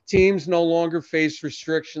way. Teams no longer face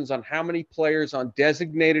restrictions on how many players on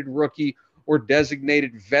designated rookie or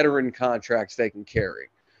designated veteran contracts they can carry.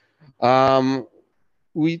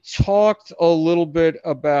 We talked a little bit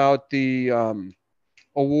about the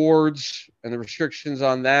awards and the restrictions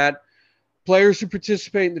on that. Players who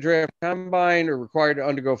participate in the draft combine are required to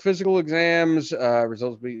undergo physical exams.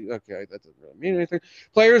 Results be okay. That doesn't really mean anything.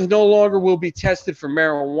 Players no longer will be tested for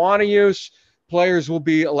marijuana use. Players will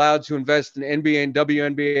be allowed to invest in NBA and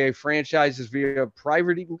WNBA franchises via a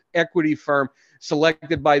private equity firm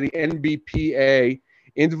selected by the NBPA.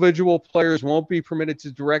 Individual players won't be permitted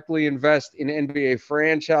to directly invest in NBA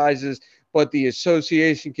franchises, but the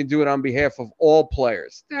association can do it on behalf of all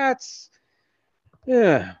players.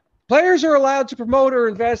 Yeah. Players are allowed to promote or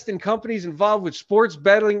invest in companies involved with sports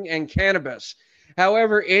betting and cannabis.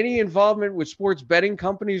 However, any involvement with sports betting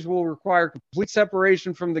companies will require complete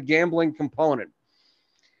separation from the gambling component.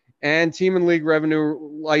 And team and league revenue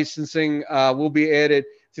licensing will be added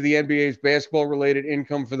to the NBA's basketball-related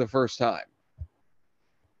income for the first time.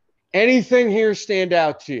 Anything here stand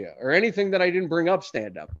out to you, or anything that I didn't bring up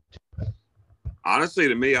stand up? Honestly,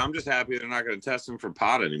 to me, I'm just happy they're not going to test him for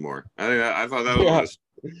pot anymore. I thought that was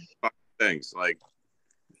one of the things. Like,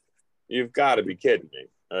 you've got to be kidding me.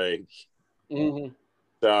 Like,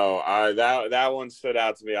 So that one stood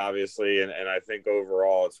out to me, obviously, and I think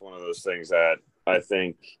overall it's one of those things that I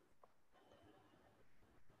think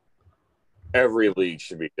every league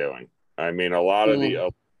should be doing. I mean, a lot of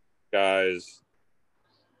the guys,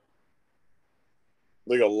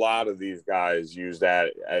 like a lot of these guys use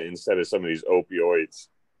that instead of some of these opioids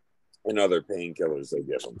and other painkillers they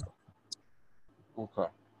give them. Okay.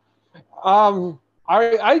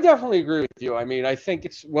 I definitely agree with you. I mean, I think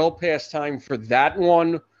it's well past time for that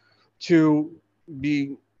one to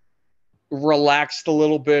be relaxed a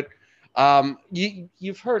little bit.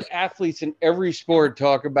 You've heard athletes in every sport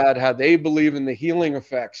talk about how they believe in the healing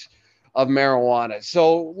effects of marijuana.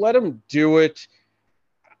 So let them do it.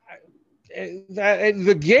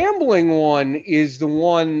 The gambling one is the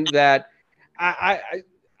one that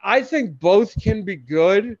I think both can be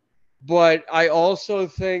good, but I also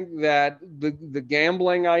think that the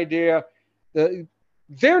gambling idea,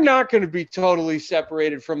 they're not going to be totally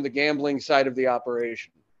separated from the gambling side of the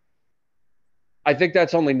operation. I think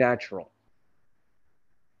that's only natural.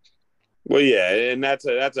 Well, yeah, and that's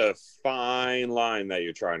a fine line that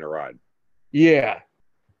you're trying to ride. Yeah.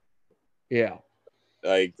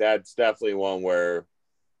 Like, that's definitely one where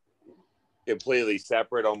completely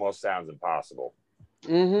separate almost sounds impossible.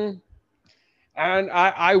 And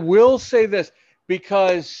I will say this,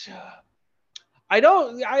 because I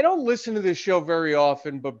don't listen to this show very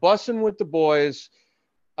often, but Bussin' with the Boys,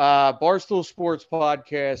 Barstool Sports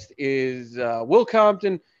Podcast, is Will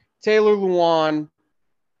Compton, Taylor Lewan.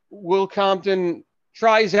 Will Compton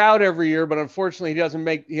tries out every year, but unfortunately he hasn't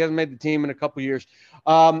made the team in a couple years.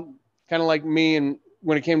 Kind of like me and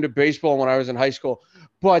when it came to baseball when I was in high school.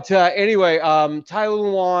 But anyway, Tyler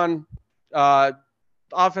Lewan,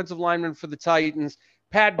 offensive lineman for the Titans.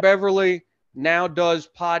 Pat Beverly now does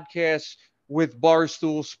podcasts with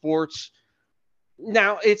Barstool Sports.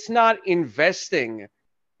 Now, it's not investing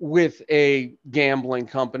with a gambling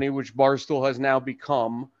company, which Barstool has now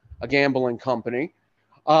become a gambling company.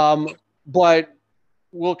 But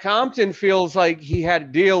Will Compton feels like he had a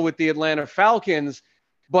deal with the Atlanta Falcons,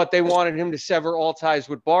 but they wanted him to sever all ties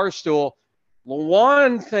with Barstool.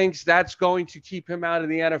 Lewan thinks that's going to keep him out of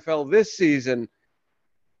the NFL this season.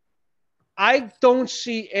 I don't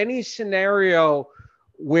see any scenario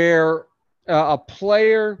where a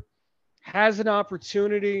player has an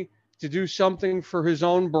opportunity to do something for his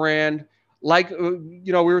own brand. Like,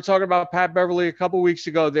 we were talking about Pat Beverly a couple weeks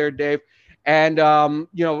ago there, Dave. And,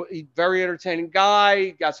 very entertaining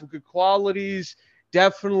guy, got some good qualities,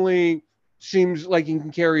 definitely seems like he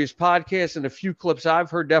can carry his podcast, and a few clips I've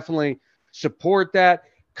heard definitely support that.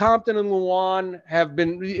 Compton and Lewan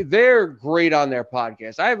they're great on their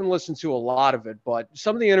podcast. I haven't listened to a lot of it, but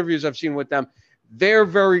some of the interviews I've seen with them, they're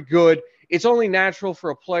very good. It's only natural for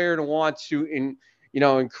a player to want to,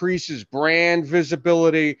 increase his brand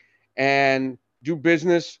visibility and do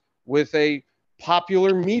business with a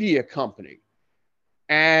popular media company.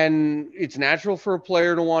 And it's natural for a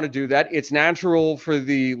player to want to do that. It's natural for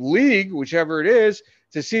the league, whichever it is,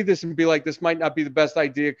 to see this and be like, this might not be the best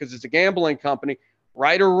idea because it's a gambling company.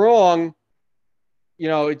 Right or wrong,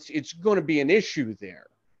 it's going to be an issue there,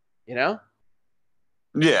 Yeah.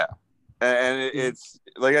 And it's,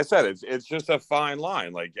 like I said, it's just a fine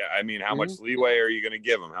line. Like, I mean, how much leeway are you going to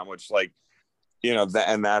give them? How much,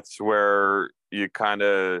 and that's where you kind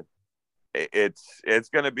of, it's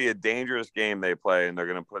going to be a dangerous game they play, and they're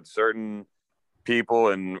going to put certain people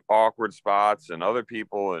in awkward spots and other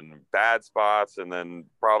people in bad spots, and then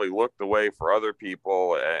probably looked away for other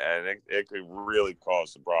people, and it could really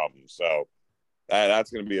cause some problems. So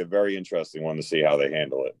that's going to be a very interesting one to see how they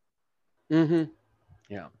handle it. Mm-hmm.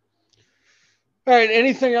 Yeah. All right.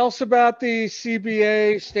 Anything else about the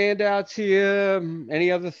CBA stand out to you?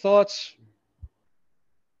 Any other thoughts?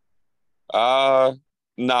 No,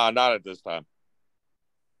 not at this time.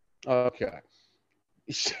 Okay.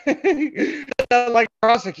 Like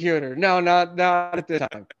prosecutor. No, not at this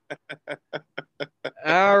time.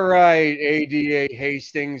 All right, ADA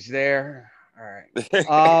Hastings there. All right.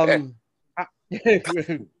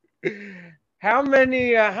 How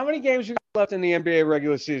many games you got left in the NBA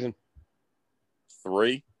regular season?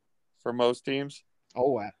 3 for most teams.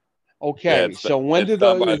 Oh wow. Okay. Yeah, So when it's do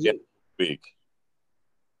done by the those end of the week?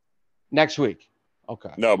 next week?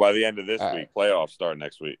 Okay. No, by the end of this All week. right. Playoffs start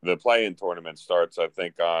next week. The play-in tournament starts, I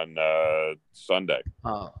think, on Sunday.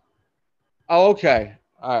 Oh, okay.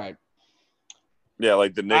 All right. Yeah,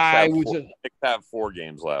 like the Knicks have 4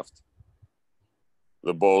 games left.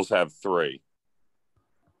 The Bulls have 3.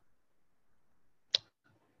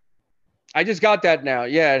 I just got that now.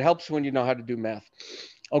 Yeah, it helps when you know how to do math.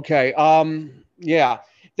 Okay. Yeah.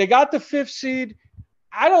 They got the 5th seed.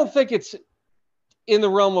 I don't think it's in the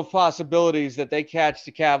realm of possibilities that they catch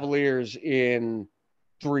the Cavaliers in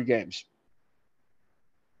 3 games.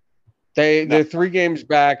 They're 3 games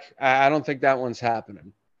back. I don't think that one's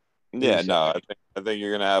happening. Yeah, no, I think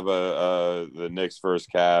you're gonna have the Knicks versus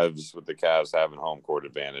Cavs, with the Cavs having home court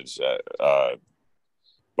advantage.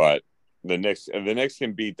 But the Knicks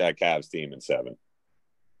can beat that Cavs team in 7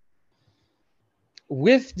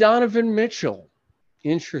 with Donovan Mitchell.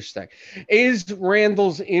 Interesting. Is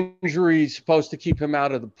Randall's injury supposed to keep him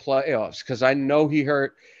out of the playoffs? Because I know he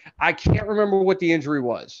hurt. I can't remember what the injury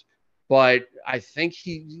was, but I think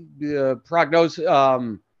prognosis.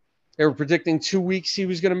 They were predicting 2 weeks he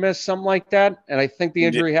was going to miss, something like that. And I think the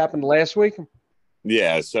injury happened last week.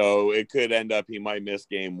 Yeah, so it could end up he might miss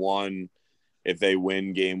game 1. If they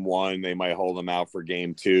win game 1, they might hold him out for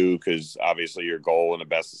game 2, because obviously your goal in the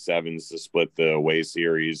best of 7 is to split the away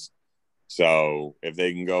series. So if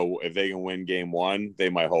they can win game 1, they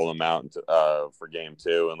might hold him out for game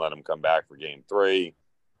 2 and let him come back for game 3.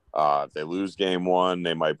 If they lose game 1,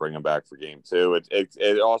 they might bring him back for game 2.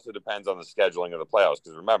 It also depends on the scheduling of the playoffs,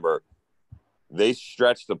 because remember, they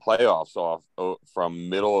stretch the playoffs off from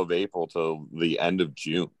middle of April to the end of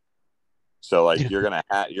June. So like you're gonna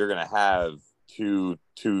have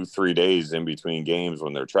 2-3 days in between games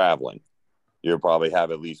when they're traveling. You'll probably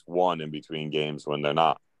have at least 1 in between games when they're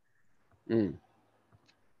not.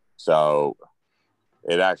 So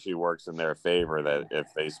it actually works in their favor that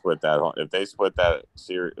if they split that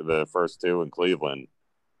series, the first 2 in Cleveland,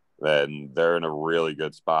 then they're in a really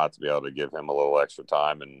good spot to be able to give him a little extra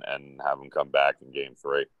time and have him come back in game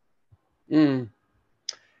 3.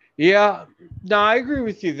 Yeah, no, I agree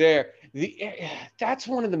with you there. That's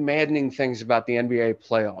one of the maddening things about the NBA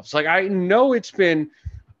playoffs. Like, I know it's been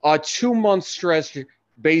a 2-month stretch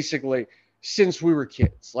basically since we were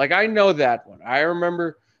kids. Like, I know that one. I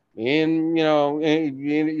remember being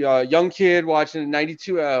a young kid watching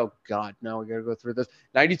 92. Oh God, no, we got to go through this.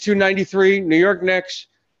 92, 93, New York Knicks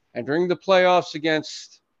entering the playoffs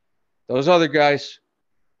against those other guys.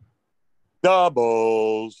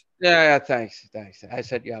 Doubles. Yeah, thanks. I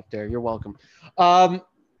set you up there. You're welcome.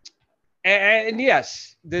 And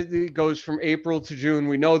yes, it goes from April to June.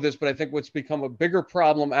 We know this, but I think what's become a bigger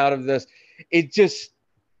problem out of this,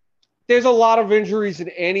 there's a lot of injuries in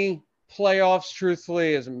any playoffs,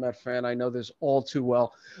 truthfully. As a Met fan, I know this all too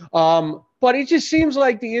well. But it just seems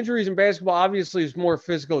like the injuries in basketball obviously is more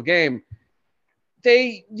physical game.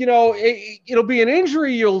 It'll be an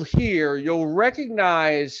injury you'll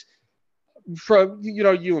recognize from,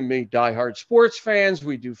 you and me, diehard sports fans.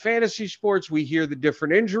 We do fantasy sports. We hear the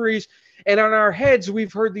different injuries. And on our heads,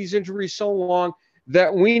 we've heard these injuries so long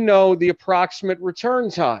that we know the approximate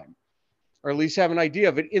return time, or at least have an idea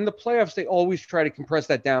of it. In the playoffs, they always try to compress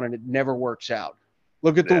that down, and it never works out.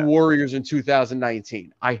 Look at the Warriors in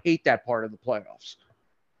 2019. I hate that part of the playoffs.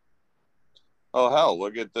 Oh, hell,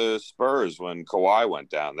 look at the Spurs when Kawhi went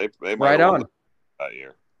down. They might right have on won that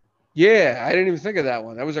year. Yeah, I didn't even think of that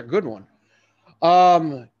one. That was a good one.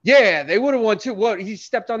 Yeah, they would have won too. What? He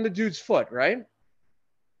stepped on the dude's foot, right?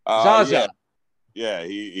 Zaza. Yeah.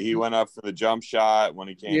 He went up for the jump shot when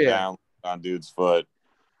he came down on dude's foot.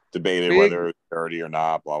 Debated whether it was dirty or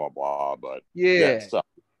not. Blah blah blah. But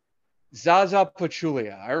Zaza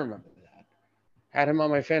Pachulia. I remember that. Had him on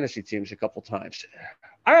my fantasy teams a couple times.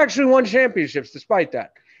 I actually won championships despite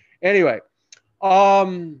that. Anyway,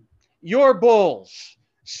 your Bulls.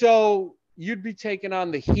 So you'd be taking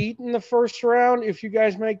on the Heat in the first round if you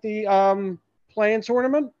guys make the play-in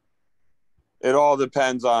tournament? It all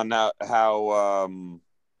depends on how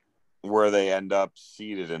where they end up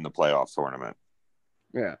seated in the playoff tournament.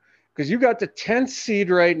 Yeah, because you got the 10th seed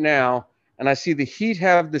right now, and I see the Heat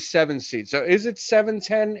have the 7th seed. So is it 7,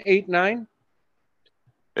 10, 8, 9?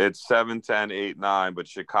 It's 7, 10, 8, 9, but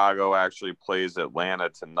Chicago actually plays Atlanta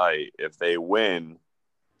tonight. If they win,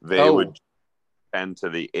 they would 10 to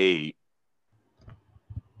the 8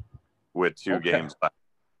 with 2 games left.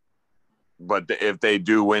 But if they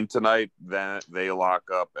do win tonight, then they lock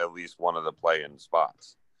up at least one of the play-in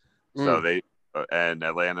spots. So and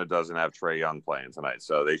Atlanta doesn't have Trae Young playing tonight,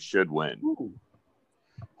 so they should win. Ooh.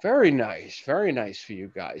 Very nice for you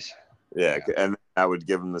guys. Yeah, and I would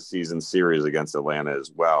give them the season series against Atlanta as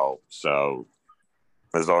well. So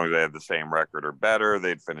as long as they have the same record or better,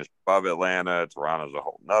 they'd finish above Atlanta. Toronto's a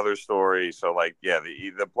whole nother story. So,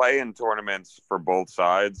 the play-in tournaments for both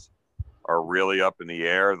sides are really up in the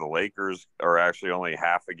air. The Lakers are actually only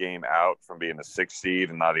half a game out from being a 6th seed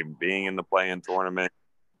and not even being in the play-in tournament.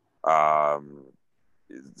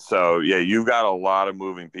 So, you've got a lot of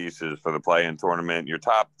moving pieces for the play-in tournament. Your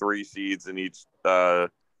top 3 seeds in each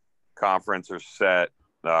conference are set.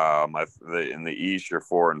 In the East, your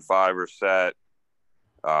 4 and 5 are set.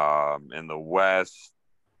 In the West,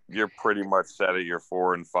 you're pretty much set at your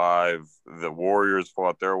 4 and 5. The Warriors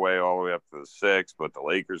fought their way all the way up to the 6, but the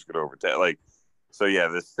Lakers could overtake.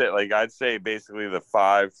 I'd say basically the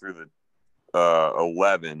 5 through the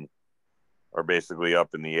 11 are basically up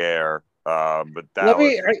in the air. But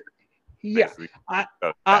Dallas,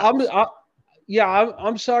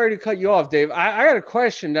 I'm sorry to cut you off, Dave. I got a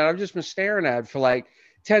question that I've just been staring at for like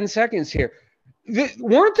 10 seconds here.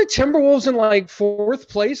 Weren't the Timberwolves in like 4th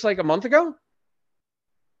place like a month ago?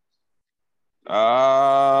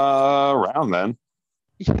 Around then.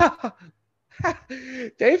 Yeah.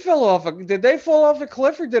 They fell off. Did they fall off a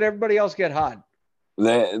cliff or did everybody else get hot?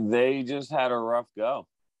 They just had a rough go.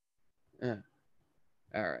 Yeah.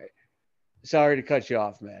 All right. Sorry to cut you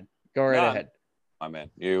off, man. Go right ahead. My man,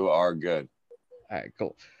 you are good. All right,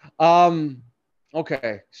 cool.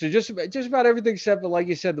 Okay, so just about everything except, like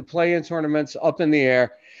you said, the play-in tournament's up in the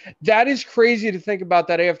air. That is crazy to think about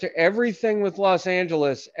that after everything with Los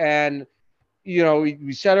Angeles. And,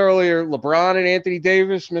 we said earlier, LeBron and Anthony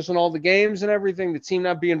Davis missing all the games and everything, the team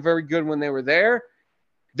not being very good when they were there.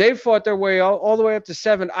 They fought their way all the way up to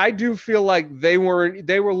 7. I do feel like they were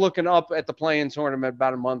looking up at the play-in tournament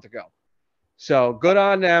about a month ago. So good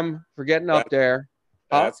on them for getting up there.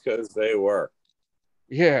 That's because they were.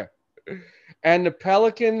 Yeah. And the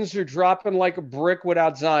Pelicans are dropping like a brick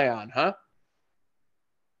without Zion, huh?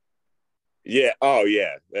 Yeah. Oh,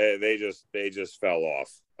 yeah. They just fell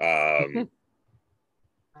off.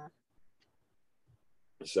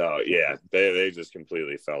 So, yeah, they just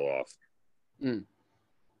completely fell off.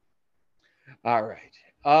 All right.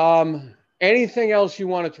 Anything else you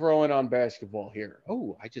want to throw in on basketball here?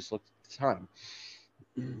 Oh, I just looked at the time.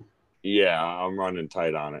 Yeah, I'm running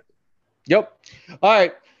tight on it. Yep. All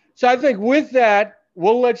right. So I think with that,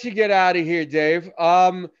 we'll let you get out of here, Dave.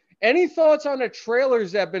 Any thoughts on the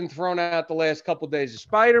trailers that have been thrown out the last couple of days?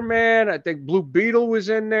 Spider-Man, I think Blue Beetle was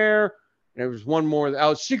in there. There was one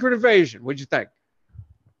more. Secret Invasion. What'd you think?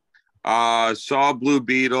 Saw Blue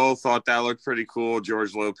Beetle. Thought that looked pretty cool.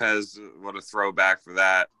 George Lopez, what a throwback for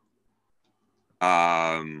that.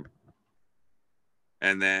 And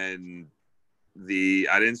then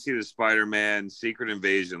I didn't see the Spider-Man. Secret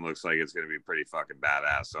Invasion looks like it's going to be pretty fucking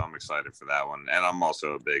badass, so I'm excited for that one. And I'm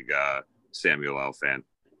also a big Samuel L. fan.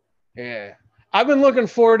 Yeah. I've been looking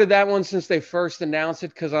forward to that one since they first announced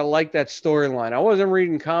it because I like that storyline. I wasn't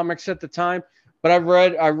reading comics at the time, but I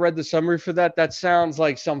read the summary for that. That sounds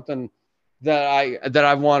like something that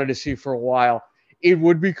I've wanted to see for a while. It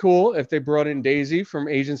would be cool if they brought in Daisy from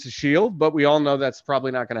Agents of S.H.I.E.L.D., but we all know that's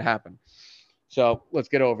probably not going to happen. So let's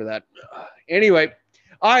get over that. Anyway,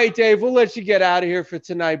 all right, Dave, we'll let you get out of here for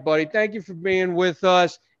tonight, buddy. Thank you for being with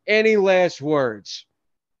us. Any last words?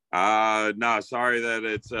 No, sorry that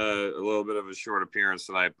it's a little bit of a short appearance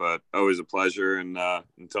tonight, but always a pleasure. And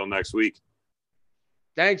until next week.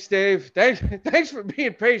 Thanks, Dave. Thanks for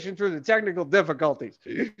being patient through the technical difficulties.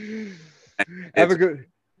 Have a good.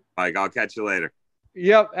 Mike, I'll catch you later.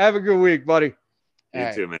 Yep. Have a good week, buddy. You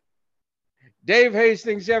too, man. Dave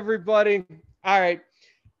Hastings, everybody. All right.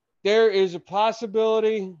 There is a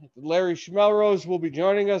possibility Larry Schmelrose will be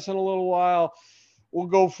joining us in a little while. We'll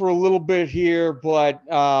go for a little bit here, but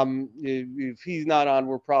if he's not on,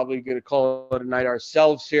 we're probably going to call it a night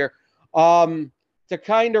ourselves here. To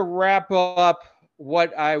kind of wrap up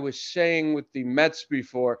what I was saying with the Mets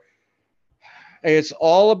before, It's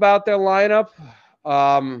all about their lineup.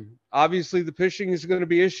 Obviously, the pitching is going to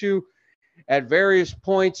be an issue at various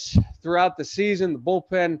points throughout the season. The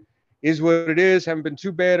bullpen is what it is. Haven't been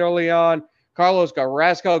too bad early on. Carlos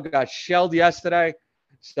Carrasco got shelled yesterday.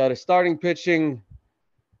 So the starting pitching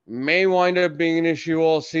may wind up being an issue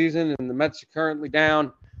all season, and the Mets are currently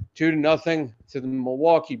down 2-0 to the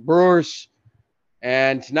Milwaukee Brewers.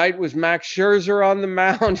 And tonight was Max Scherzer on the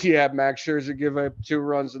mound. Yeah, Max Scherzer gave up 2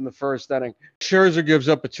 runs in the first inning. Scherzer gives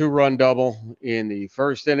up a 2-run double in the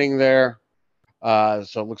first inning there. So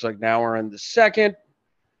it looks like now we're in the second.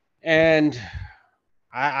 And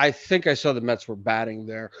I think I saw the Mets were batting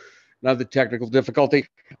there. Another technical difficulty.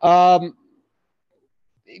 The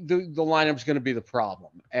lineup's going to be the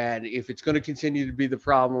problem. And if it's going to continue to be the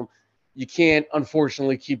problem, you can't,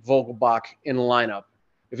 unfortunately, keep Vogelbach in the lineup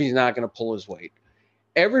if he's not going to pull his weight.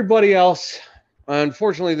 Everybody else,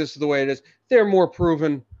 unfortunately, this is the way it is. They're more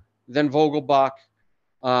proven than Vogelbach,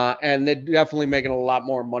 and they're definitely making a lot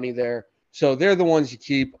more money there. So they're the ones you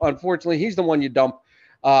keep. Unfortunately, he's the one you dump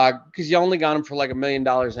because you only got him for like $1 million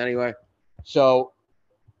anyway. So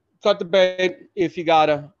cut the bait if you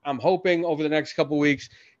gotta. I'm hoping over the next couple of weeks,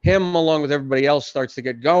 him along with everybody else starts to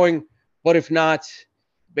get going. But if not,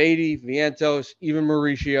 Beatty, Vientos, even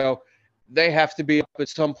Mauricio, they have to be up at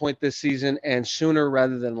some point this season and sooner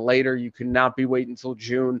rather than later. You cannot be waiting until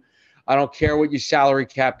June. I don't care what your salary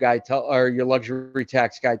cap guy or your luxury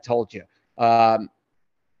tax guy told you.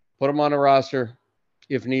 Put them on a roster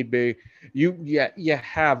if need be. You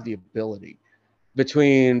have the ability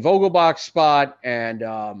between Vogelbach's spot and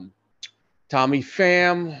Tommy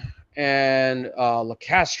Pham and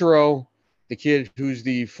LaCastro, the kid who's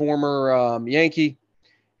the former Yankee.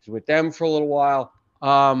 He's with them for a little while.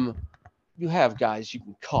 You have guys you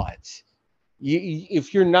can cut.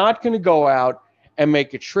 If you're not going to go out and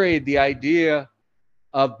make a trade, the idea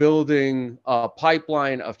of building a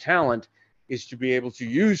pipeline of talent is to be able to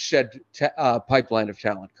use said pipeline of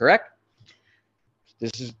talent, correct?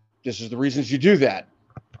 This is the reasons you do that.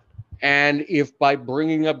 And if by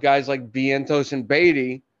bringing up guys like Vientos and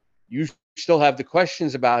Beatty, you still have the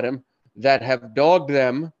questions about him that have dogged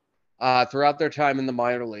them throughout their time in the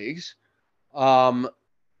minor leagues,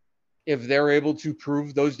 if they're able to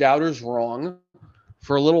prove those doubters wrong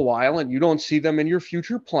for a little while and you don't see them in your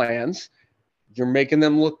future plans, you're making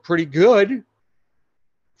them look pretty good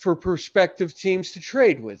for prospective teams to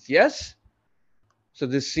trade with. Yes? So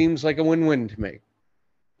this seems like a win-win to me.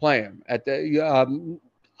 Play him.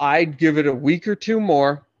 I'd give it a week or two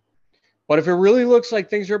more. But if it really looks like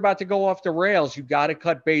things are about to go off the rails, you got to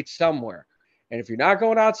cut bait somewhere. And if you're not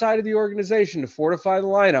going outside of the organization to fortify the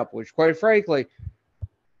lineup, which quite frankly,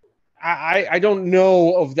 I don't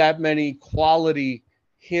know of that many quality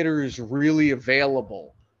hitters really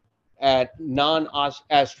available at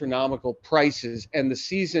non-astronomical prices, and the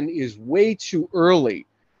season is way too early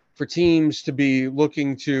for teams to be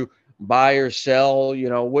looking to buy or sell,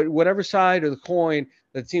 whatever side of the coin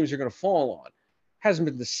that teams are going to fall on. Hasn't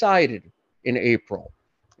been decided in April.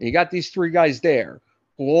 And you got these 3 guys there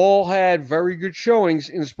who all had very good showings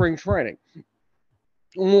in spring training,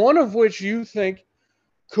 one of which you think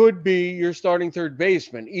could be your starting third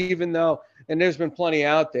baseman, even though, and there's been plenty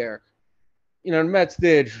out there, the Mets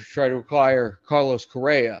did try to acquire Carlos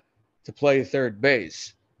Correa to play third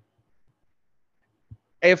base.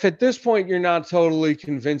 If at this point you're not totally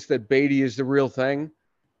convinced that Beatty is the real thing,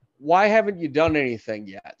 why haven't you done anything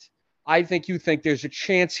yet? I think you think there's a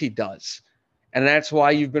chance he does, and that's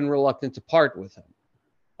why you've been reluctant to part with him.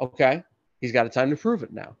 Okay, he's got a time to prove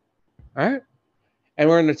it now. All right, and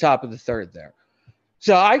we're in the top of the third there.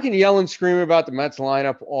 So I can yell and scream about the Mets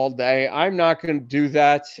lineup all day. I'm not going to do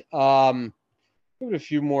that. Give it a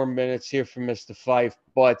few more minutes here for Mr. Fife.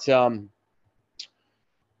 But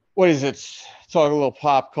what is it? Talk a little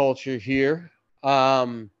pop culture here.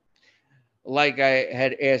 Like I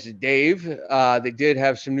had asked Dave, they did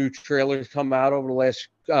have some new trailers come out over the last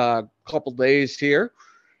couple days here.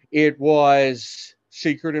 It was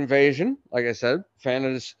Secret Invasion. Like I said, fan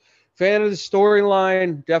of the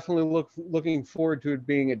storyline. Definitely looking forward to it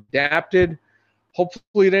being adapted.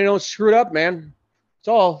 Hopefully they don't screw it up, man. It's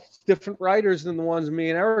all different writers than the ones me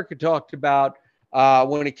and Erica talked about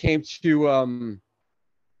when it came to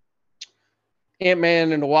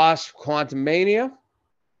Ant-Man and the Wasp: Quantumania.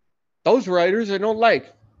 Those writers I don't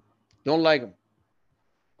like them.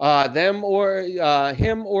 Them or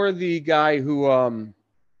him or the guy who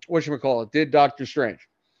whatchamacallit did Doctor Strange.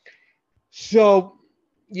 So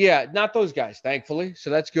yeah, not those guys, thankfully. So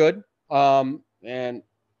that's good. And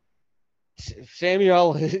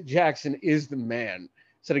Samuel Jackson is the man.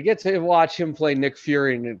 So to get to watch him play Nick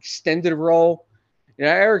Fury in an extended role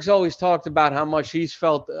Eric's always talked about how much he's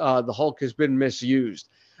felt the Hulk has been misused.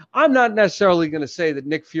 I'm not necessarily going to say that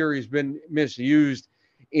Nick Fury's been misused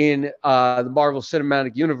in the Marvel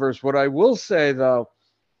Cinematic Universe. What I will say, though,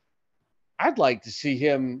 I'd like to see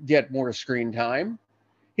him get more screen time.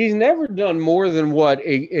 He's never done more than what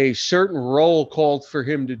a certain role called for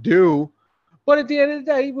him to do. But at the end of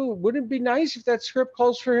the day, wouldn't it be nice if that script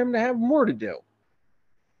calls for him to have more to do?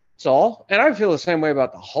 That's all. And I feel the same way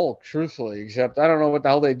about the Hulk, truthfully, except I don't know what the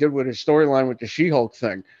hell they did with his storyline with the She-Hulk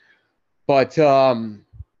thing. But,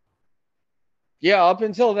 yeah, up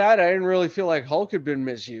until that, I didn't really feel like Hulk had been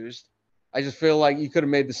misused. I just feel like you could have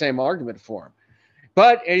made the same argument for him.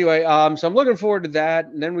 But anyway, so I'm looking forward to that.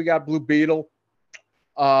 And then we got Blue Beetle.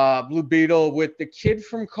 Blue Beetle with the kid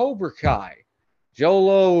from Cobra Kai,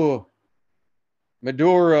 Jolo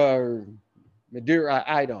Madura.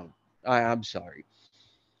 I'm sorry.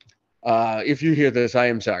 If you hear this, I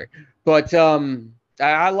am sorry. But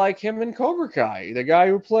I like him in Cobra Kai, the guy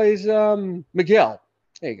who plays Miguel.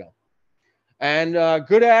 There you go. And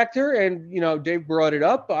good actor. And, Dave brought it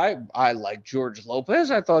up. I like George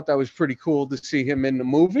Lopez. I thought that was pretty cool to see him in the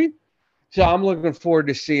movie. So I'm looking forward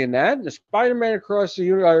to seeing that. And the Spider-Man across the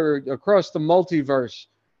multiverse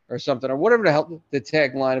or something, or whatever the hell the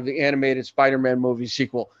tagline of the animated Spider-Man movie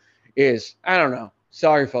sequel is. I don't know.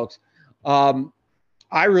 Sorry, folks.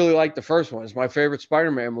 I really like the first one. It's my favorite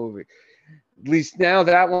Spider-Man movie. At least now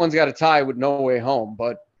that one's got a tie with No Way Home.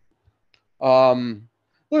 But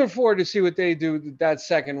looking forward to see what they do with that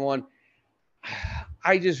second one.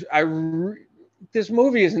 This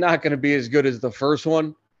movie is not going to be as good as the first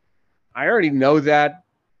one. I already know that,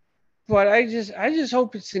 but I just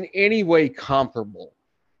hope it's in any way comparable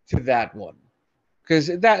to that one, because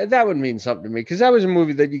that would mean something to me, because that was a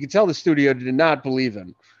movie that you could tell the studio did not believe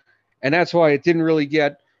in, and that's why it didn't really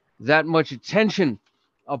get that much attention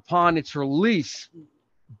upon its release.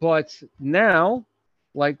 But now,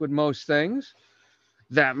 like with most things,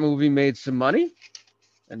 that movie made some money,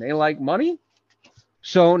 and they like money,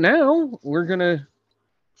 so now we're going to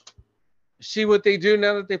see what they do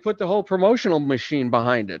now that they put the whole promotional machine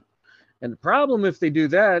behind it. And the problem, if they do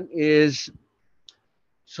that, is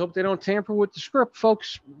just hope they don't tamper with the script,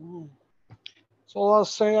 folks. That's all I'll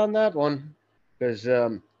say on that one. Because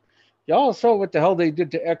y'all saw what the hell they did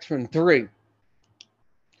to X-Men 3.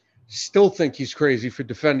 Still think he's crazy for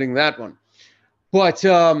defending that one. But,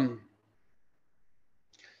 so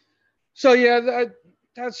yeah,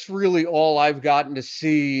 that's really all I've gotten to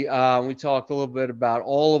see. We talked a little bit about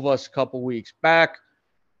All of Us a couple weeks back.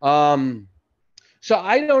 So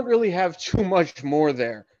I don't really have too much more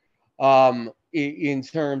there in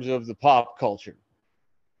terms of the pop culture.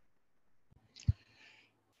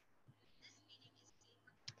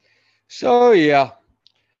 So, yeah,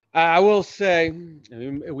 I will say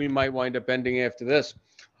we might wind up ending after this.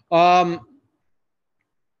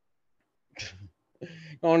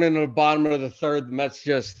 Going into the bottom of the third, the Mets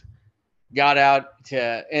just got out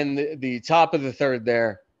to end the top of the third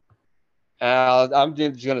there. I'm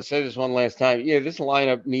just going to say this one last time. Yeah, this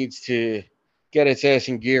lineup needs to get its ass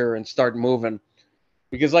in gear and start moving.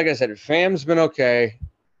 Because, like I said, Fam's been okay.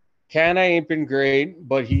 Canna ain't been great,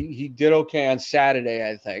 but he did okay on Saturday,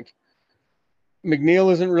 I think.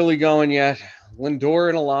 McNeil isn't really going yet. Lindor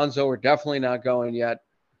and Alonso are definitely not going yet.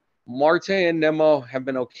 Marte and Nemo have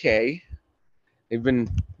been okay. They've been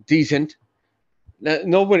decent.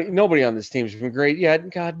 Nobody on this team's been great yet.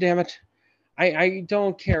 God damn it. I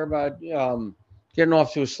don't care about getting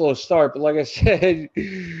off to a slow start, but like I said,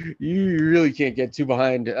 you really can't get too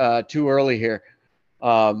behind too early here.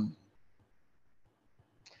 Yeah,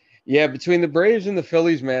 between the Braves and the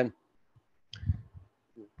Phillies, man,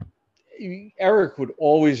 Eric would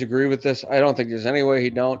always agree with this. I don't think there's any way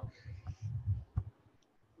he don't.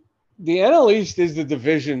 The NL East is the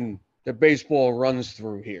division that baseball runs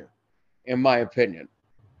through here, in my opinion.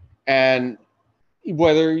 And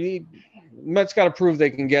whether Mets got to prove they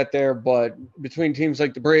can get there, but between teams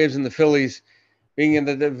like the Braves and the Phillies being in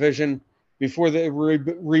the division before the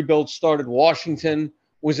rebuild started, Washington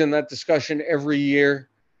was in that discussion every year.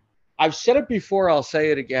 I've said it before, I'll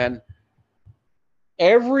say it again.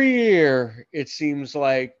 Every year, it seems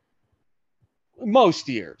like most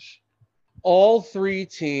years, all three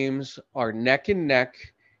teams are neck and neck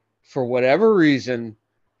for whatever reason,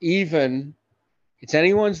 even it's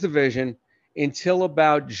anyone's division until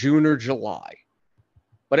about June or July.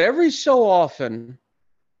 But every so often,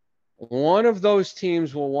 one of those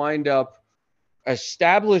teams will wind up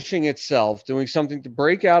establishing itself, doing something to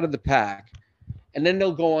break out of the pack, and then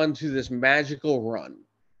they'll go on to this magical run.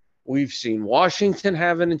 We've seen Washington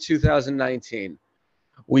have it in 2019.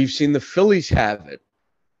 We've seen the Phillies have it.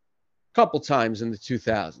 a couple times in the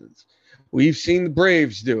 2000s. We've seen the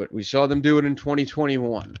Braves do it. We saw them do it in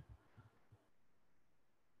 2021.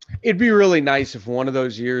 It'd be really nice if one of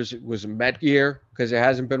those years it was a Met year, because it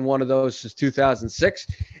hasn't been one of those since 2006.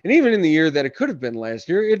 And even in the year that it could have been last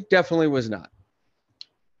year, it definitely was not.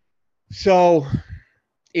 So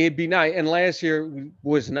it'd be nice. And last year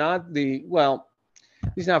was not the, well,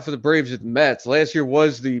 he's not for the Braves at the Mets. Last year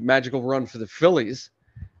was the magical run for the Phillies.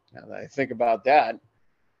 Now that I think about that.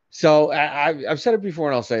 So I've said it before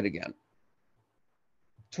and I'll say it again.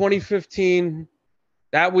 2015,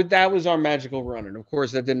 that was our magical run. And of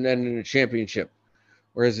course, that didn't end in a championship,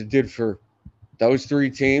 whereas it did for those three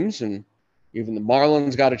teams. And even the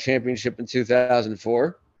Marlins got a championship in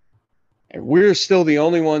 2004. And we're still the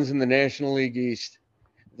only ones in the National League East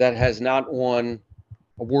that has not won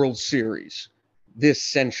a World Series this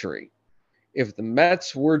century. If the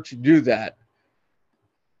Mets were to do that,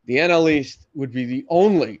 the NL East would be the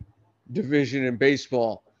only division in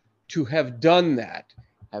baseball to have done that,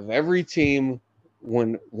 have every team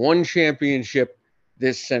win one championship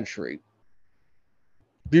this century.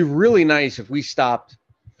 Be really nice if we stopped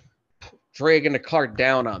dragging the cart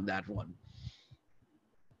down on that one.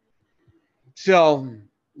 So,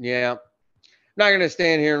 yeah, not going to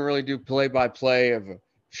stand here and really do play-by-play of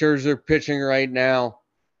Scherzer pitching right now.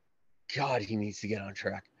 God, he needs to get on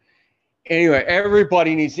track. Anyway,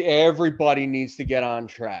 everybody needs to get on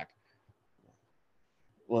track.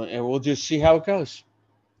 Well, and we'll just see how it goes.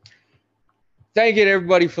 Thank you to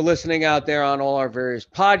everybody for listening out there on all our various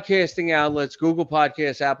podcasting outlets: Google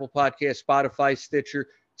Podcasts, Apple Podcasts, Spotify, Stitcher,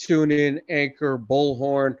 TuneIn, Anchor,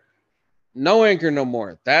 Bullhorn. No Anchor no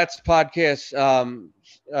more. That's podcast.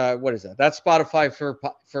 What is that? That's Spotify for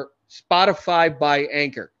Spotify by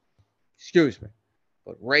Anchor. Excuse me.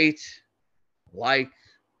 But rate, like,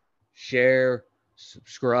 share,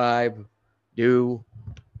 subscribe, do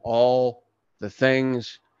all the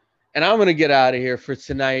things. And I'm going to get out of here for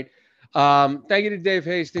tonight. Thank you to Dave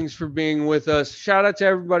Hastings for being with us. Shout out to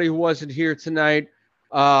everybody who wasn't here tonight.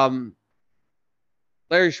 Larry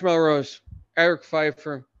Schmelrose, Eric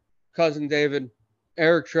Pfeiffer, Cousin David,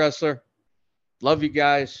 Eric Tressler. Love you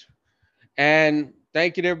guys. And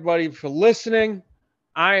thank you to everybody for listening.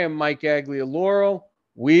 I am Mike Aglioloro.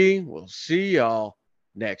 We will see y'all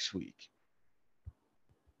next week.